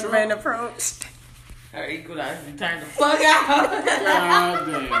prostitutes. in the been approached. Her equalizer be turned the fuck out. God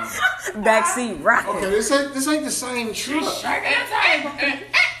damn. Backseat rocking. Okay, this ain't the same truck.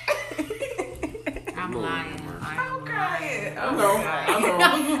 I'm lying. I'm lying. I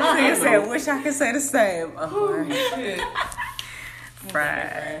know. Nigga said, wish I could say the same.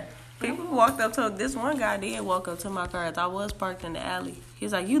 Fried. People walked up to this one guy did walk up to my car as I was parked in the alley. He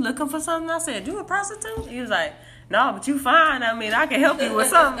was like, "You looking for something?" I said, "You a prostitute?" He was like, "No, but you fine. I mean, I can help you with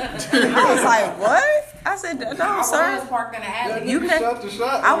something." I was like, "What?" I said, "No, I was sir." parked in the alley. You can. Shot to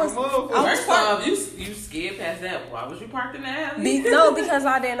shot. I like was- a motherfucker. I was First off, you skid past that. Why was you parked in the alley? No, because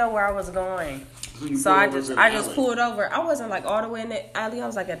I didn't know where I was going. you So pull I over just to the I just alley. pulled over. I wasn't like all the way in the alley. I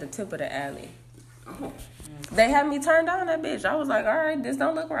was like at the tip of the alley. Oh. They had me turn down that bitch. I was like, all right, this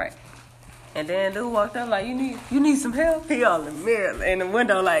don't look right. And then dude walked up like, you need some help? He all in the mirror in the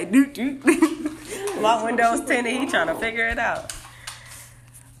window like, doot doot. My window's tinted. He trying to figure it out.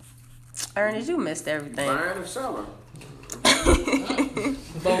 Ernest, you missed everything. Buying and selling.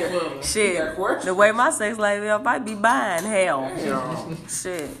 Both of them. Shit, the way my sex life is, I might be buying hell.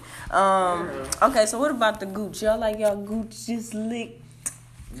 Shit. Okay, so what about the gooch? Y'all like y'all gooch just licked?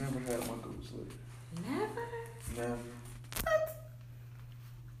 Never had my goose lick. Never? Never.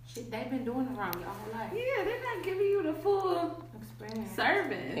 Shit, they've been doing it wrong your whole life. Yeah, they're not giving you the full Experience.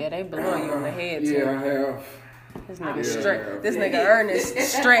 service. Yeah, they blowing you on the head too. Yeah, I have. This nigga Yeah. this nigga Ernest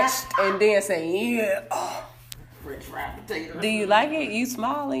stretched and then say, yeah. Oh. French fried potato. Do you like it? You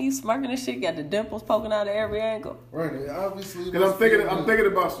smiling, you smirking and shit, got the dimples poking out of every angle. Right, obviously. Because I'm thinking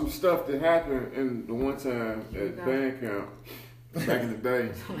about some stuff that happened in the one time at band camp back in the day.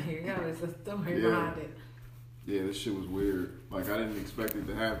 Here you go. It's a story Yeah. behind it. Yeah, this shit was weird. Like, I didn't expect it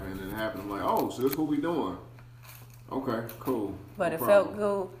to happen, and it happened. I'm like, oh, so this what we doing? Okay, cool. But No it problem. felt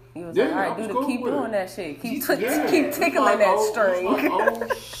good. You was Yeah, like, all I right, was dude, cool keep with doing it. that shit. Keep Yeah, keep it's tickling like, that oh, string. It's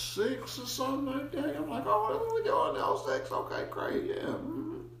like 06 or something like that. I'm like, oh, what are we doing? 06? Okay, great, yeah.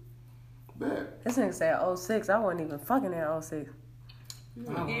 Mm-hmm. Bet. This nigga said 06. I wasn't even fucking at 06.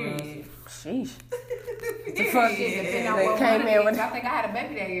 Period. Sheesh. The fuck Depending on they what came one in it with. is. I think I had a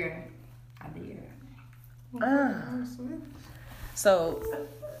baby that year. I did. So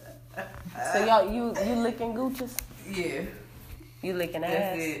y'all, you licking gooches? Yeah, You licking that's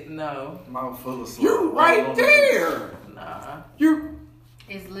ass? it. No, Mouth full of salt. You right there. nah. You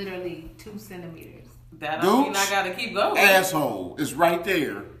It's literally 2 centimeters. That don't mean Gooch. I gotta keep going. asshole is right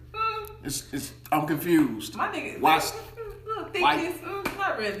there. It's. I'm confused. My nigga, Watch. little thickness,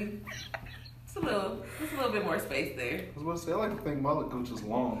 not really. It's a little bit more space there. I was about to say, I like to think my gooch is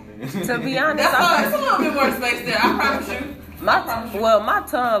long, man. To be honest, That's all. It's a little bit more space there. I promise you. my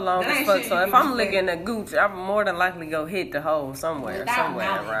tongue long That as ain't fuck. shit So you if can I'm say. licking the gooch, I'm more than likely go hit the hole somewhere Without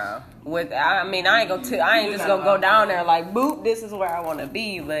knowledge. around. I mean, I ain't just gonna go down there like boop. This is where I want to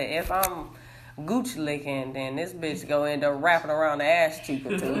be. But if I'm gooch licking, then this bitch go end up wrapping around the ass cheek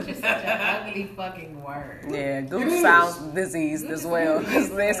or two. Which is such an ugly fucking word. Yeah, gooch sounds diseased as well.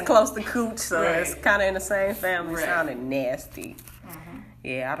 It's close to cooch, so Right. it's kind of in the same family. Right. Sounding nasty.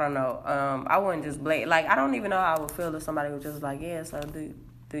 Yeah, I don't know. I wouldn't just blame. Like, I don't even know how I would feel if somebody was just like, yeah. So do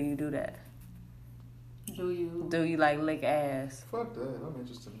you do that? Do you? Do you like lick ass? Fuck that. I'm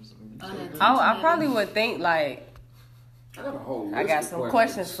interested in something. Oh, I probably would think like I got a whole list I got of some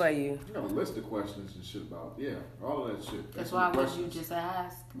questions for you. I got a list of questions and shit about, all of that shit. That's Answer why the would you questions. just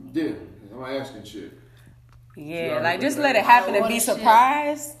ask me? Yeah, I'm asking shit. Yeah, You like just already let it happen and Oh, be shit.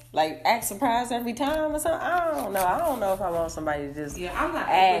 surprised. Like act surprised every time or something. I don't know. I don't know if I want somebody to just Yeah, I'm not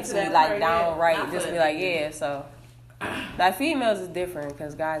ask open to me that like part yet. downright, Not just for be that like, nigga. yeah. So, like females is different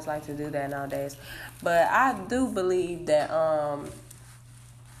because guys like to do that nowadays. But I do believe that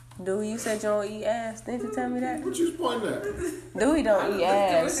Dewey, you said you don't eat ass. Didn't you tell me that? What you pointing at? Dewey don't eat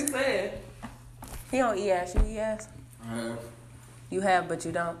ass. What you said? He don't eat ass. You eat ass? I have. You have, but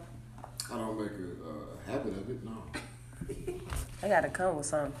you don't. I don't make a habit of it, no. I gotta come with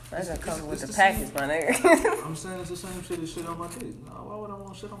something. I gotta come with it's the the package, my nigga. I'm saying it's the same shit as shit on my teeth. No, why would I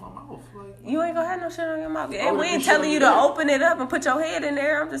want shit on my mouth? Like, You ain't gonna have no shit on your mouth. Oh, And we you ain't shit on telling you your to dick? open it up and put your head in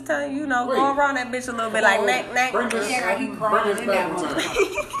there. I'm just telling you, Wait. go around that bitch a little bit, like knack, knack. Bring this, Yeah, he bring crawling this in back that in time.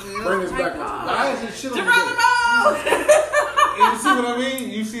 motherfucker. Bring this back in time. Why is it shit on your dick? you see what I mean?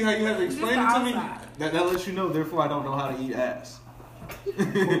 You see how you have to explain it to me? outside. That lets you know, therefore I don't know how to eat ass.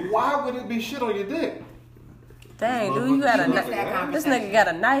 But why would it be shit on your dick? Dang, dude, you got a What's that this conversation? nigga got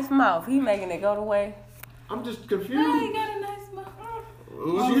a nice mouth. He making it go the way. I'm just confused. Oh, he got a nice mouth.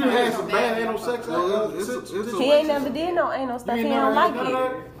 Well, you done had some bad anal sex. He ain't never did no anal stuff. He don't like it.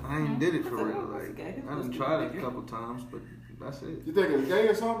 I ain't did it for real. Like, I done tried it a couple times, but that's it. You think it's gay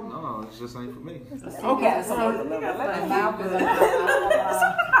or something? No, it just ain't for me. Okay. The mouth is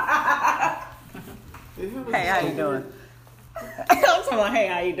Hey, how you doing? I'm talking about, hey,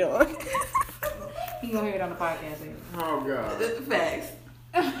 how you doing? He gonna hear it on the podcast. Baby. Oh God. Facts.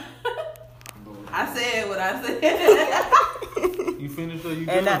 I said what I said. You finished or you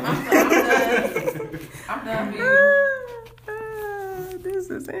And done? I'm done being. This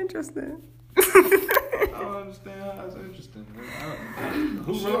is interesting. I don't understand how it's interesting.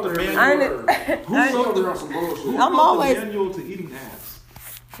 Who wrote the manual? I'm always the manual to eating ass?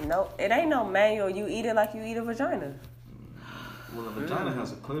 no. It ain't no manual. You eat it like you eat a vagina. Well, a vagina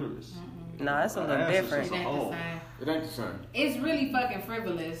has a clitoris. No, that's a little Ass is different. just It ain't Oh. the same. It ain't the same. It's really fucking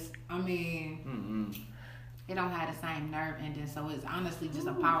frivolous. I mean, it don't have the same nerve ending, so it's honestly just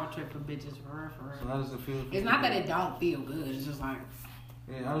a power trip for bitches, for real, for So real. how does it feel? It's not that it don't feel good. It's just like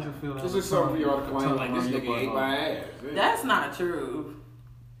Yeah, how does it feel? to This have is a something you tongue- ought to claim tongue like this around your nigga ate butthole? my ass. That's not true.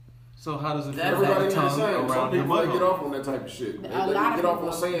 So how does it feel That's to have Everybody a ain't the tongue same. Some around your people they get butthole? off on that type of shit. They a lot get of off people.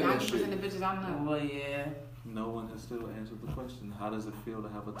 on saying that 90% shit. of bitches I know. Well, yeah. No one has still answered the question. How does it feel to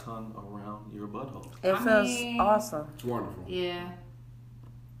have a tongue around your butthole? It I feels mean- awesome. It's wonderful. Yeah.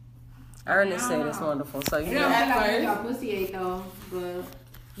 Ernest said it's wonderful. So You you don't know, feel like first. your pussy ate though, but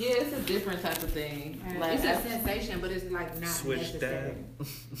Yeah, it's a different type of thing. Like, it's a sensation, but it's like not Switch necessary. that.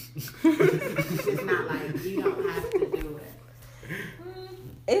 It's not like you don't have to do it.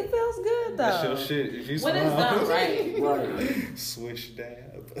 It feels good That's your though. shit. If you When it's smile, done right. Right. switch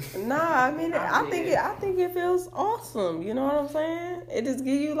dab. Nah, I mean, I think it feels awesome. You know what I'm saying? It just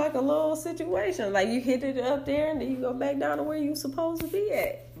give you like a little situation. Like you hit it up there, and then you go back down to where you supposed to be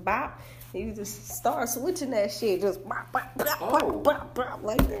at. Bop. You just start switching that shit, just bop, bop, bop, bop, bop, bop,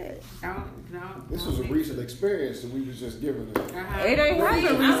 like that. This was a recent experience that we was just giving it. It ain't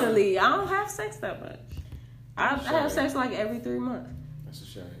happened recently. I don't have sex that much. I have sex like every 3 months. That's a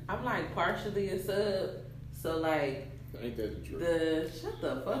shame. I'm like partially a sub, so like Ain't that the truth? shut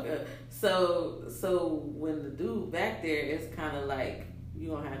the fuck up. So when the dude back there, it's kind of like you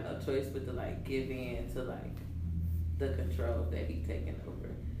don't have no choice but to like give in to like the control that he taking over.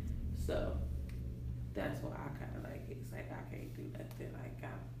 So that's why I kind of like it. It's like I can't do nothing. Like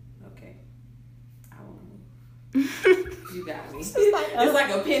I'm okay. I won't move. You got me. It's like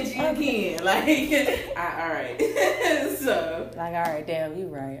a pinch you can. Like all right. So Like, all right, damn, you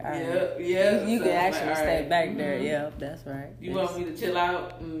right. All right. yeah. You So can it's actually like, all stay right. back there. Yep, that's right. You want me to chill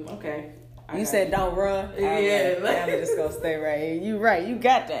out? Okay. I You got said don't run. Yeah, Right. I'm just gonna stay right here. You right. You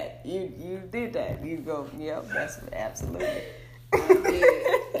got that. You did that. You go. Yep. That's absolutely.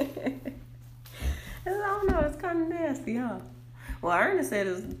 I don't know. It's kind of nasty, huh? Well, Ernest said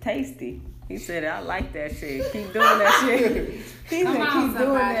it was tasty. He said I like that shit. Keep doing that shit. He said keep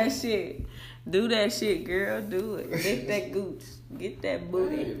doing that shit. Do that shit, girl. Do it. Get that gooch. Get that Hey,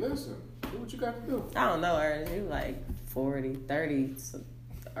 booty. listen. Do what you got to do. I don't know, Ernest. You like 40, 30, so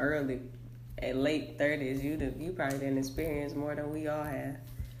early, at late 30s. You probably didn't experience more than we all have.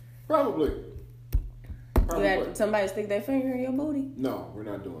 Probably. You had somebody stick their finger in your booty? No, we're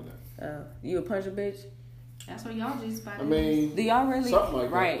not doing that. You a punch a bitch? That's what y'all just about. I mean, Do y'all really? something like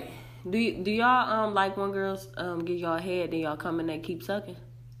that. Right. Do y'all like when girls give y'all head, then y'all come and they keep sucking?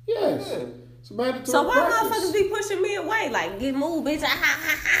 yes. It's a mandatory So why practice. motherfuckers be pushing me away? Like, get moved, bitch.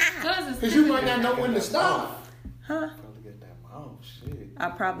 Because you might not know when to stop. Huh? Probably get that mouth. Shit. I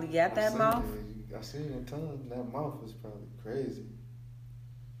probably got that mouth. I seen your tongue. That mouth is probably crazy.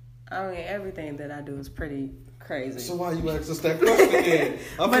 I mean, everything that I do is pretty crazy. So why you ask us that question then?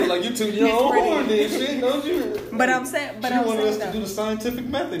 I feel like you took your own horn then, shit, don't you? But I'm saying, She wanted us to do the scientific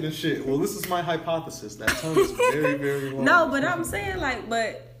method and shit. Well, this is my hypothesis. That tongue is very, very long. No, but I'm saying like,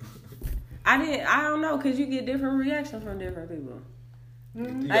 I don't know, cause you get different reactions from different people.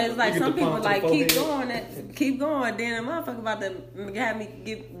 It's like some people like keep going, then a motherfucker about to have me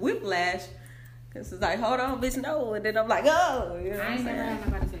get whiplash. Cause it's like, hold on, bitch, no, and then I'm like, oh, you know what I I'm ain't never saying? had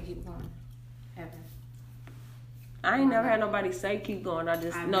nobody say keep going. Ever. I ain't never had nobody say keep going. I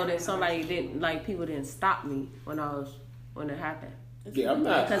just I've know never that somebody didn't, like, people didn't stop me when it happened. Yeah, I'm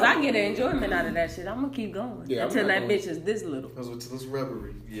not. Cause I get an enjoyment out of that shit. I'm gonna keep going Yeah, I'm until not that going. bitch is this little. That's what this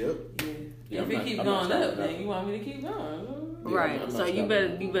reverie. Yep. Yeah, if it keep I'm going not up, stopping then you want me to keep going. Yeah, Right. I'm So not you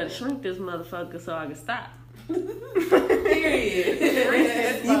stopping. better shrink this motherfucker so I can stop.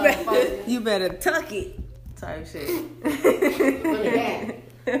 Period. You better tuck it. Type shit. Look at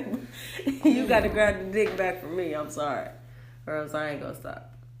that. You gotta grab the dick back from me. I'm sorry, or else I ain't gonna stop.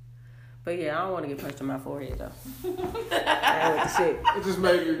 But yeah, I don't want to get punched in my forehead though. I ain't with the shit. It just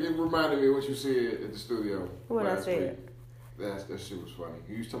it reminded me of what you said at the studio. What I last said? week. That shit was funny.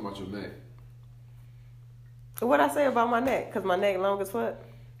 You was talking about your neck. What I say about my neck? Cause my neck long as fuck.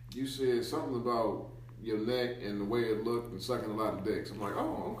 You said something about your neck and the way it looked and sucking a lot of dicks. I'm like,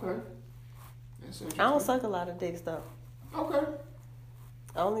 oh, okay. That's interesting. I don't suck a lot of dicks though. Okay.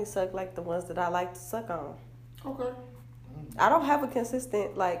 I only suck like the ones that I like to suck on. Okay. I don't have a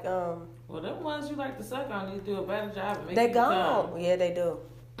consistent like Well, them ones you like to suck on, you do a better job of making they you gone. come. Yeah, they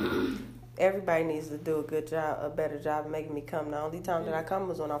do. Everybody needs to do a better job of making me come. The only time that I come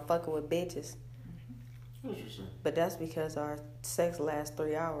was when I'm fucking with bitches. Interesting. But that's because our sex lasts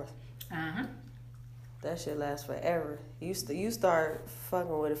 3 hours. Uh-huh. That shit lasts forever. You start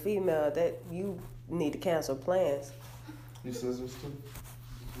fucking with a female that you need to cancel plans. You scissors too?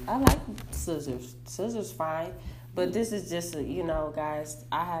 I like scissors. Scissors fine. But this is just, guys,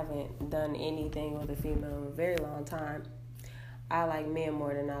 I haven't done anything with a female in a very long time. I like men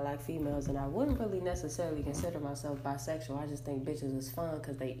more than I like females, and I wouldn't really necessarily consider myself bisexual. I just think bitches is fun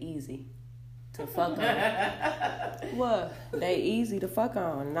because they easy to fuck on. What? They easy to fuck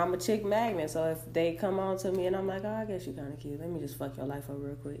on. And I'm a chick magnet, so if they come on to me and I'm like, oh, I guess you kind of cute. Let me just fuck your life up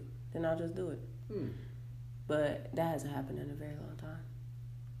real quick. Then I'll just do it. But that hasn't happened in a very long time.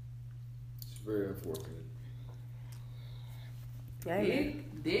 It's very unfortunate. Yeah,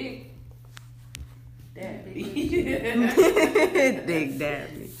 Dick. Dick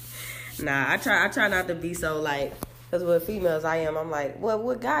daddy. Nah, I try not to be so like, cause with females I'm like, well,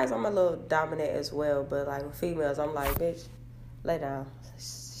 with guys I'm a little dominant as well, but like with females I'm like, bitch, lay down,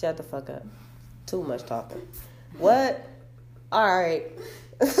 shut the fuck up, too much talking. What? All right,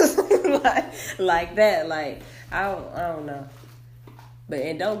 like that, like I don't know, but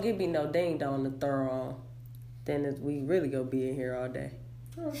and don't give me no ding dong to throw on, then we really gonna be in here all day.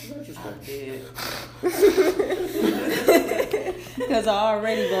 Because I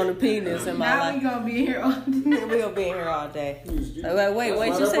already going to penis in my life. Now we gonna be here all day. We gonna be in here all day. Wait,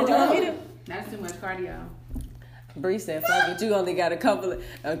 you said you want me to? That's too much cardio. Bree said, "Fuck it, you only got a couple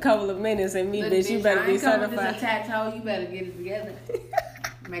of minutes, and me, bitch, you better be certified." This attack toe, you better get it together.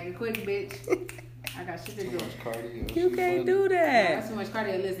 Make it quick, bitch. I got shit to do. You can't do that. That's too much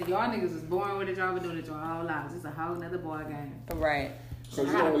cardio. Listen, y'all niggas was born with it. Y'all been doing it your whole lives. It's a whole nother ball game. Right. So you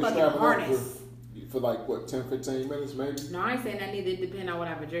I got a only fucking strap it harness. up for like what, 10, 15 minutes maybe? No, I ain't saying that neither. It depend on what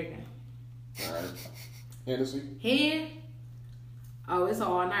I've been drinking. Alright. Hennessy? Hen? Oh, it's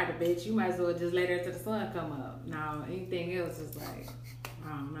all nighter, bitch. You might as well just lay there till the sun come up. No, anything else is like, I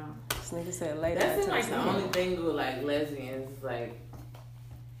don't know. This nigga said later. That seems like the only thing with like lesbians, like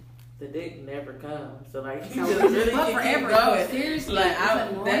the dick never comes. So like you just really But can keep forever, going. seriously, Like it's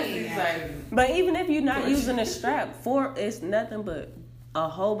that annoying. seems like But even if you're not using a strap, it's nothing but a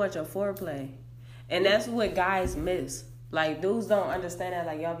whole bunch of foreplay, and that's what guys miss. Like dudes don't understand that.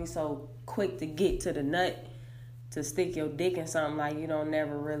 Like y'all be so quick to get to the nut, to stick your dick in something. Like you don't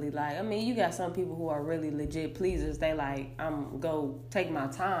never really like. I mean, you got some people who are really legit pleasers. They like I'm go take my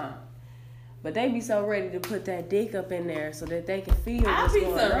time, but they be so ready to put that dick up in there so that they can feel. I'll what's be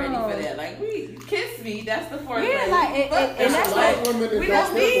going so ready on. for that. Like we kiss me, that's the fourth. Yeah, like and that's Black what women that we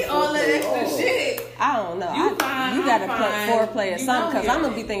don't feel need the all that foreplay. extra shit. I don't know. You fine, you gotta I'm put fine. foreplay or You something, because know I'm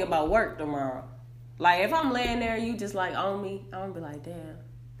gonna it. be thinking about work tomorrow. Like if I'm laying there, you just like on me, I'm gonna be like, damn,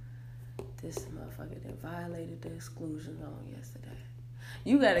 this motherfucker that violated the exclusion zone yesterday.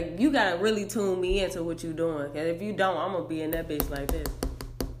 You gotta really tune me into what you doing, cause if you don't, I'm gonna be in that bitch like this.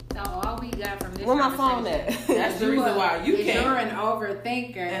 So all we got from this Where my phone conversation at? That's the reason why you is can't. You're an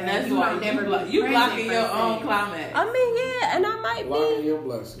overthinker, And that's you why might never you be blocking present your for own things. climax. I mean, yeah, and I might Blocking be. your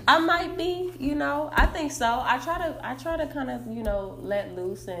blessing. I might be, I think so. I try to kind of, let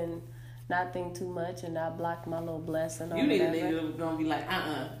loose and not think too much and not block my little blessing. Or You need a whatever. nigga that's gonna be like,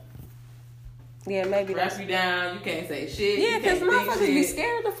 Yeah, maybe that's. wrap you down. You can't say shit. Yeah, you because can't think motherfuckers be shit.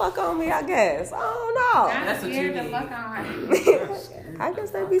 scared to fuck on me, I guess. I don't know. That's what you the need. fuck on. I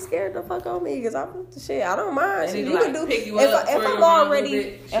guess they be scared to fuck on me because I'm shit. I don't mind. They Shit, need you to, can like, do pick you if, up, if twirl I'm your arm a already little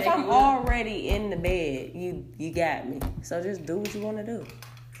bit, if shake I'm you up. already in the bed, you got me. So just do what you want to do.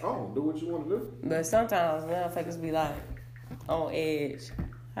 Oh, do what you want to do. But sometimes motherfuckers be like on edge.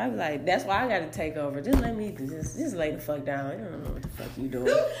 I be like, that's why I got to take over. Just let me just lay the fuck down. You don't know what the fuck you doing.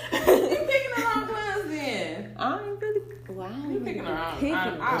 You picking the wrong ones then. I ain't really. Well, I ain't You really picking the wrong. picking.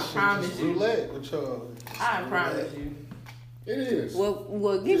 I promise you. Roulette with y'all. I promise you. It is.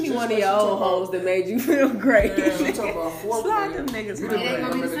 Well, give It's me just one of like your she old talking hoes about- that made you feel great. She talking about foreplay. Slide them niggas. You It done ain't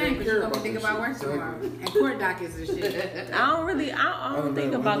gonna be the made same, but you're gonna be that thinking shit. about work tomorrow. And court dockets and shit. I don't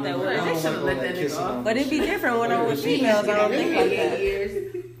think about that They when I'm. should've let that nigga off. But it be different when I'm with females. I don't think like that.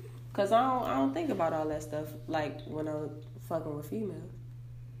 years. Cause I don't think about all that stuff like when I'm fucking with females.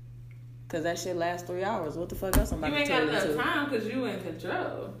 Cause that shit lasts 3 hours. What the fuck else I'm You about ain't to got tune enough into? time because you in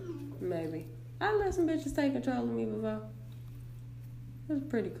control. Maybe. I let some bitches take control of me before. It was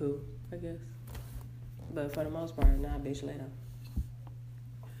pretty cool, I guess. But for the most part, nah, bitch, lay down.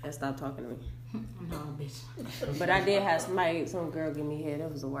 And stop talking to me. No, bitch. But I did have some girl give me head.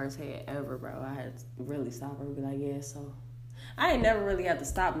 That was the worst head ever, bro. I had to really stop her and be like, yeah, so. I ain't never really had to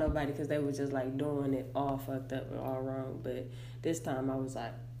stop nobody because they were just like doing it all fucked up and all wrong. But this time I was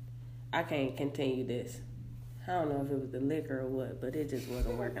like, I can't continue this. I don't know if it was the liquor or what, but it just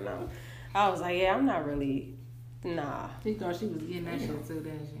wasn't working out. I was like, yeah, I'm not really, nah. She thought she was getting that shit too,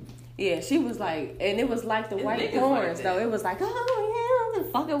 didn't she? Yeah, she was like, and it was like the It's white niggas horns like though. that. It was like, oh yeah,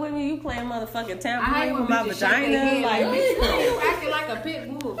 fucking with me. You playing motherfucking I hate tambourine when with my bitches shake their vagina. head Like, bitch, what are you acting like a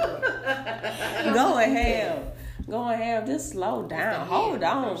pit bull for? Going ham. Just slow down. Hold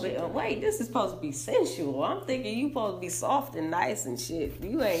on. Wait, this is supposed to be sensual. I'm thinking you supposed to be soft and nice and shit.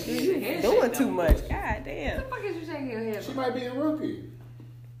 You ain't doing too much. God damn. What the fuck is you shaking your head She for? might be a rookie.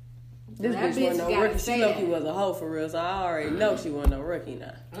 This That bitch bitch wasn't no gotta rookie. She say low-key that. was a hoe for real, so I already know she wasn't no rookie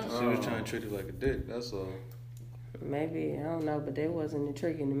now. She was trying to treat it like a dick. That's all. Maybe, I don't know, but that wasn't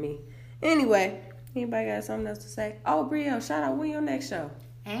intriguing to me. Anyway, anybody got something else to say? Oh, Brio, shout out. When your next show?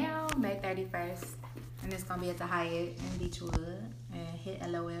 And May 31st. And it's gonna be at the Hyatt in Beechwood. And hit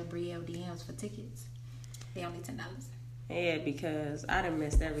LOL Brio DMs for tickets. They only $10. Yeah, because I done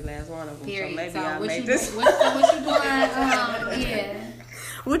missed every last one of them. Period. So maybe So I'll what make you this. what you doing? Yeah.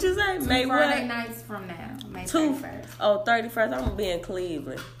 What you say? May Friday what? nights from now. May 31st. Oh, 31st. I'm gonna be in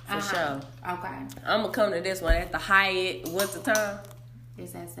Cleveland for sure. Okay. I'm gonna come to this one at the Hyatt. What's the time?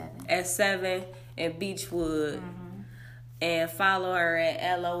 It's at 7. At 7 in Beechwood. And follow her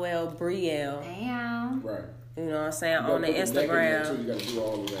at LOL Brielle. Damn. Right. You know what I'm saying? You On the gotta put the neck in there, Instagram. too. You gotta do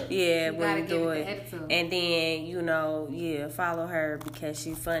all of that. Yeah, You when gotta you give do it it. the attitude. And then, you know, yeah, follow her because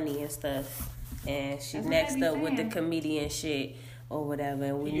she's funny and stuff. And she's That's what next they be up with the saying. comedian shit or whatever.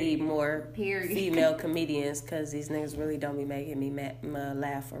 And we need more Period. female comedians because these niggas really don't be making me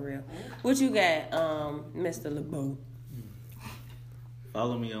laugh for real. What you got, Mr. LeBeau?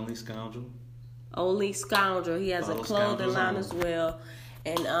 Follow me, Only Scoundrel. Only Scoundrel. He has Follow a clothing Scoundrels line Only. as well.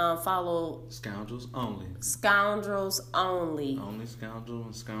 And follow Scoundrels Only. Scoundrels Only. Only Scoundrel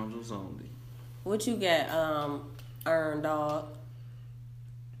and Scoundrels Only. What you got, Earn Dog?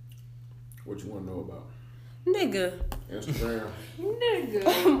 What you want to know about? Nigga. Instagram.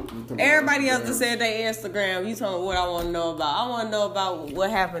 Nigga. Everybody else that said they Instagram, you told me what I want to know about. I want to know about what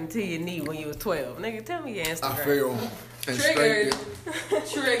happened to your knee when you was 12. Nigga, tell me your Instagram. I fell and Triggered. straightened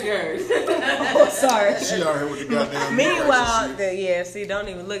Triggered. Oh, sorry. it. She out here with the goddamn. Meanwhile, see, don't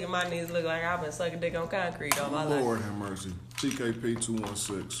even look at my knees. Look like I've been sucking dick on concrete all my life. Lord have mercy. TKP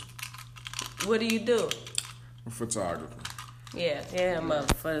 216. What do you do? A photographer. Yeah, hit him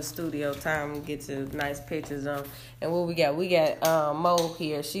up for the studio time and get to nice pictures on. And what we got? We got Mo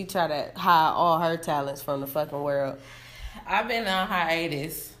here. She try to hide all her talents from the fucking world. I've been on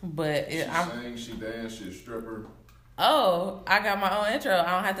hiatus, but She I'm. sang, she danced, she a stripper. Oh, I got my own intro.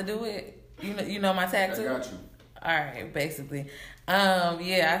 I don't have to do it. You know my tag I too. got you. All right, basically.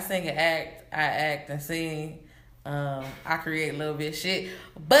 Yeah, I sing and act. I act and sing. I create a little bit of shit.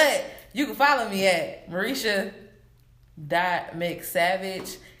 But you can follow me at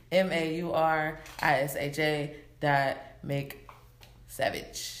Marisha.McSavage,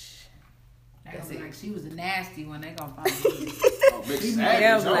 MAURISHA.McSavage. That's it. Like she was a nasty one. They gonna follow me. Oh, big They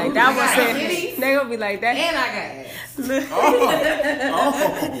savage. gonna be like, that was it. They gonna be like that. And I got ass.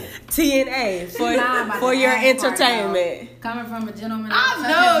 Oh. TNA Nah, about for the your ass part, entertainment. though. Coming from a gentleman, I I'm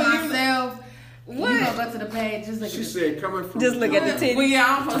know, such you- as myself. What? You gonna go to the page just look She at said, coming from. Just look at the titties. Well, yeah,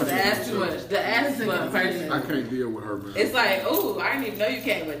 I'm supposed to ask too much. The ass is one person. I can't deal with her, man. It's like, ooh, I didn't even know you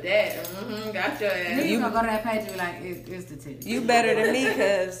came with that. Got your ass. You gonna go to that page and be like, it's the titties. You better than me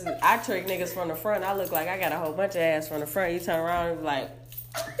because I trick niggas from the front. I look like I got a whole bunch of ass from the front. You turn around and be like,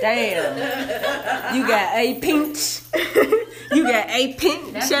 damn. You got a pinch. You got a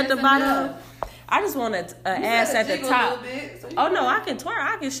pinch That's at the messing bottom. up. I just want an ass at the Jiggle a top. little bit, so you Oh no, I can twerk.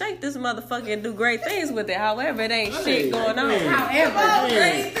 I can shake this motherfucker and do great things with it. However, it ain't shit going on. However,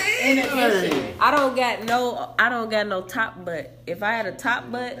 in addition, I don't got no top butt. If I had a top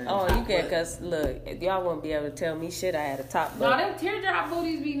butt, oh, you can. Cause look, y'all wouldn't be able to tell me shit. I had a top no, butt, them teardrop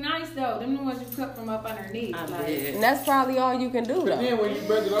booties be nice though. Them the ones you cut from up underneath. Like, and that's probably all you can do But then though. when you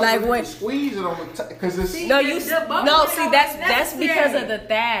break it up, Like you when- can squeeze it on the top. Because it's. No, you The bump no. is See, always that's because necessary. of the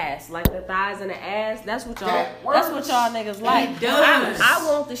thighs, like the thighs and the ass. That's what y'all. That That's what works. y'all niggas like. It does. I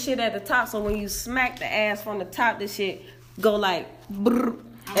want the shit at the top, so when you smack the ass from the top, this shit go like brrr,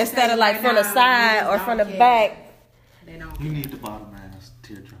 instead of like right from the now, side niggas or from the don't care. back. they don't. You need the bottom ass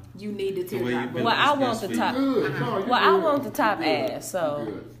teardrop. You need the The way teardrop you booty. Well, I It's want best the for top. you. Good. No, you Well, I good. want the top You good. ass. So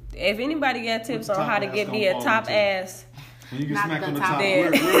You good. if anybody got tips The on top how to ass get gonna me a fall top into. ass, When you get Not smacked the on the top top,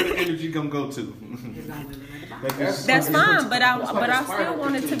 there. where the energy gonna go to? that's fine. But I like still spiral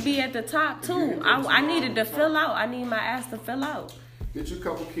want it to tattoos. be at the top too. I needed to fill out. I need my ass to fill out. Get you a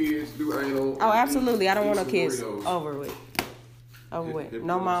couple kids, do anal. Oh, absolutely. I don't want no eat some kids. Doritos. Over with. Over with. Hip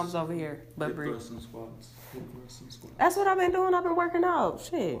No thrust. moms over here, but Hip Bree. thrusts and squats. Hip thrusts and squats. That's what I've been doing. I've been working out.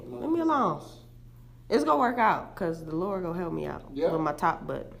 Shit, leave me alone. It's gonna work out because the Lord gonna help me out Yeah. with my top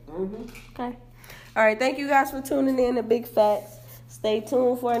butt. Mm-hmm. Okay. All right. Thank you guys for tuning in to Big Facts. Stay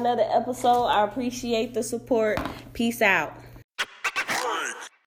tuned for another episode. I appreciate the support. Peace out.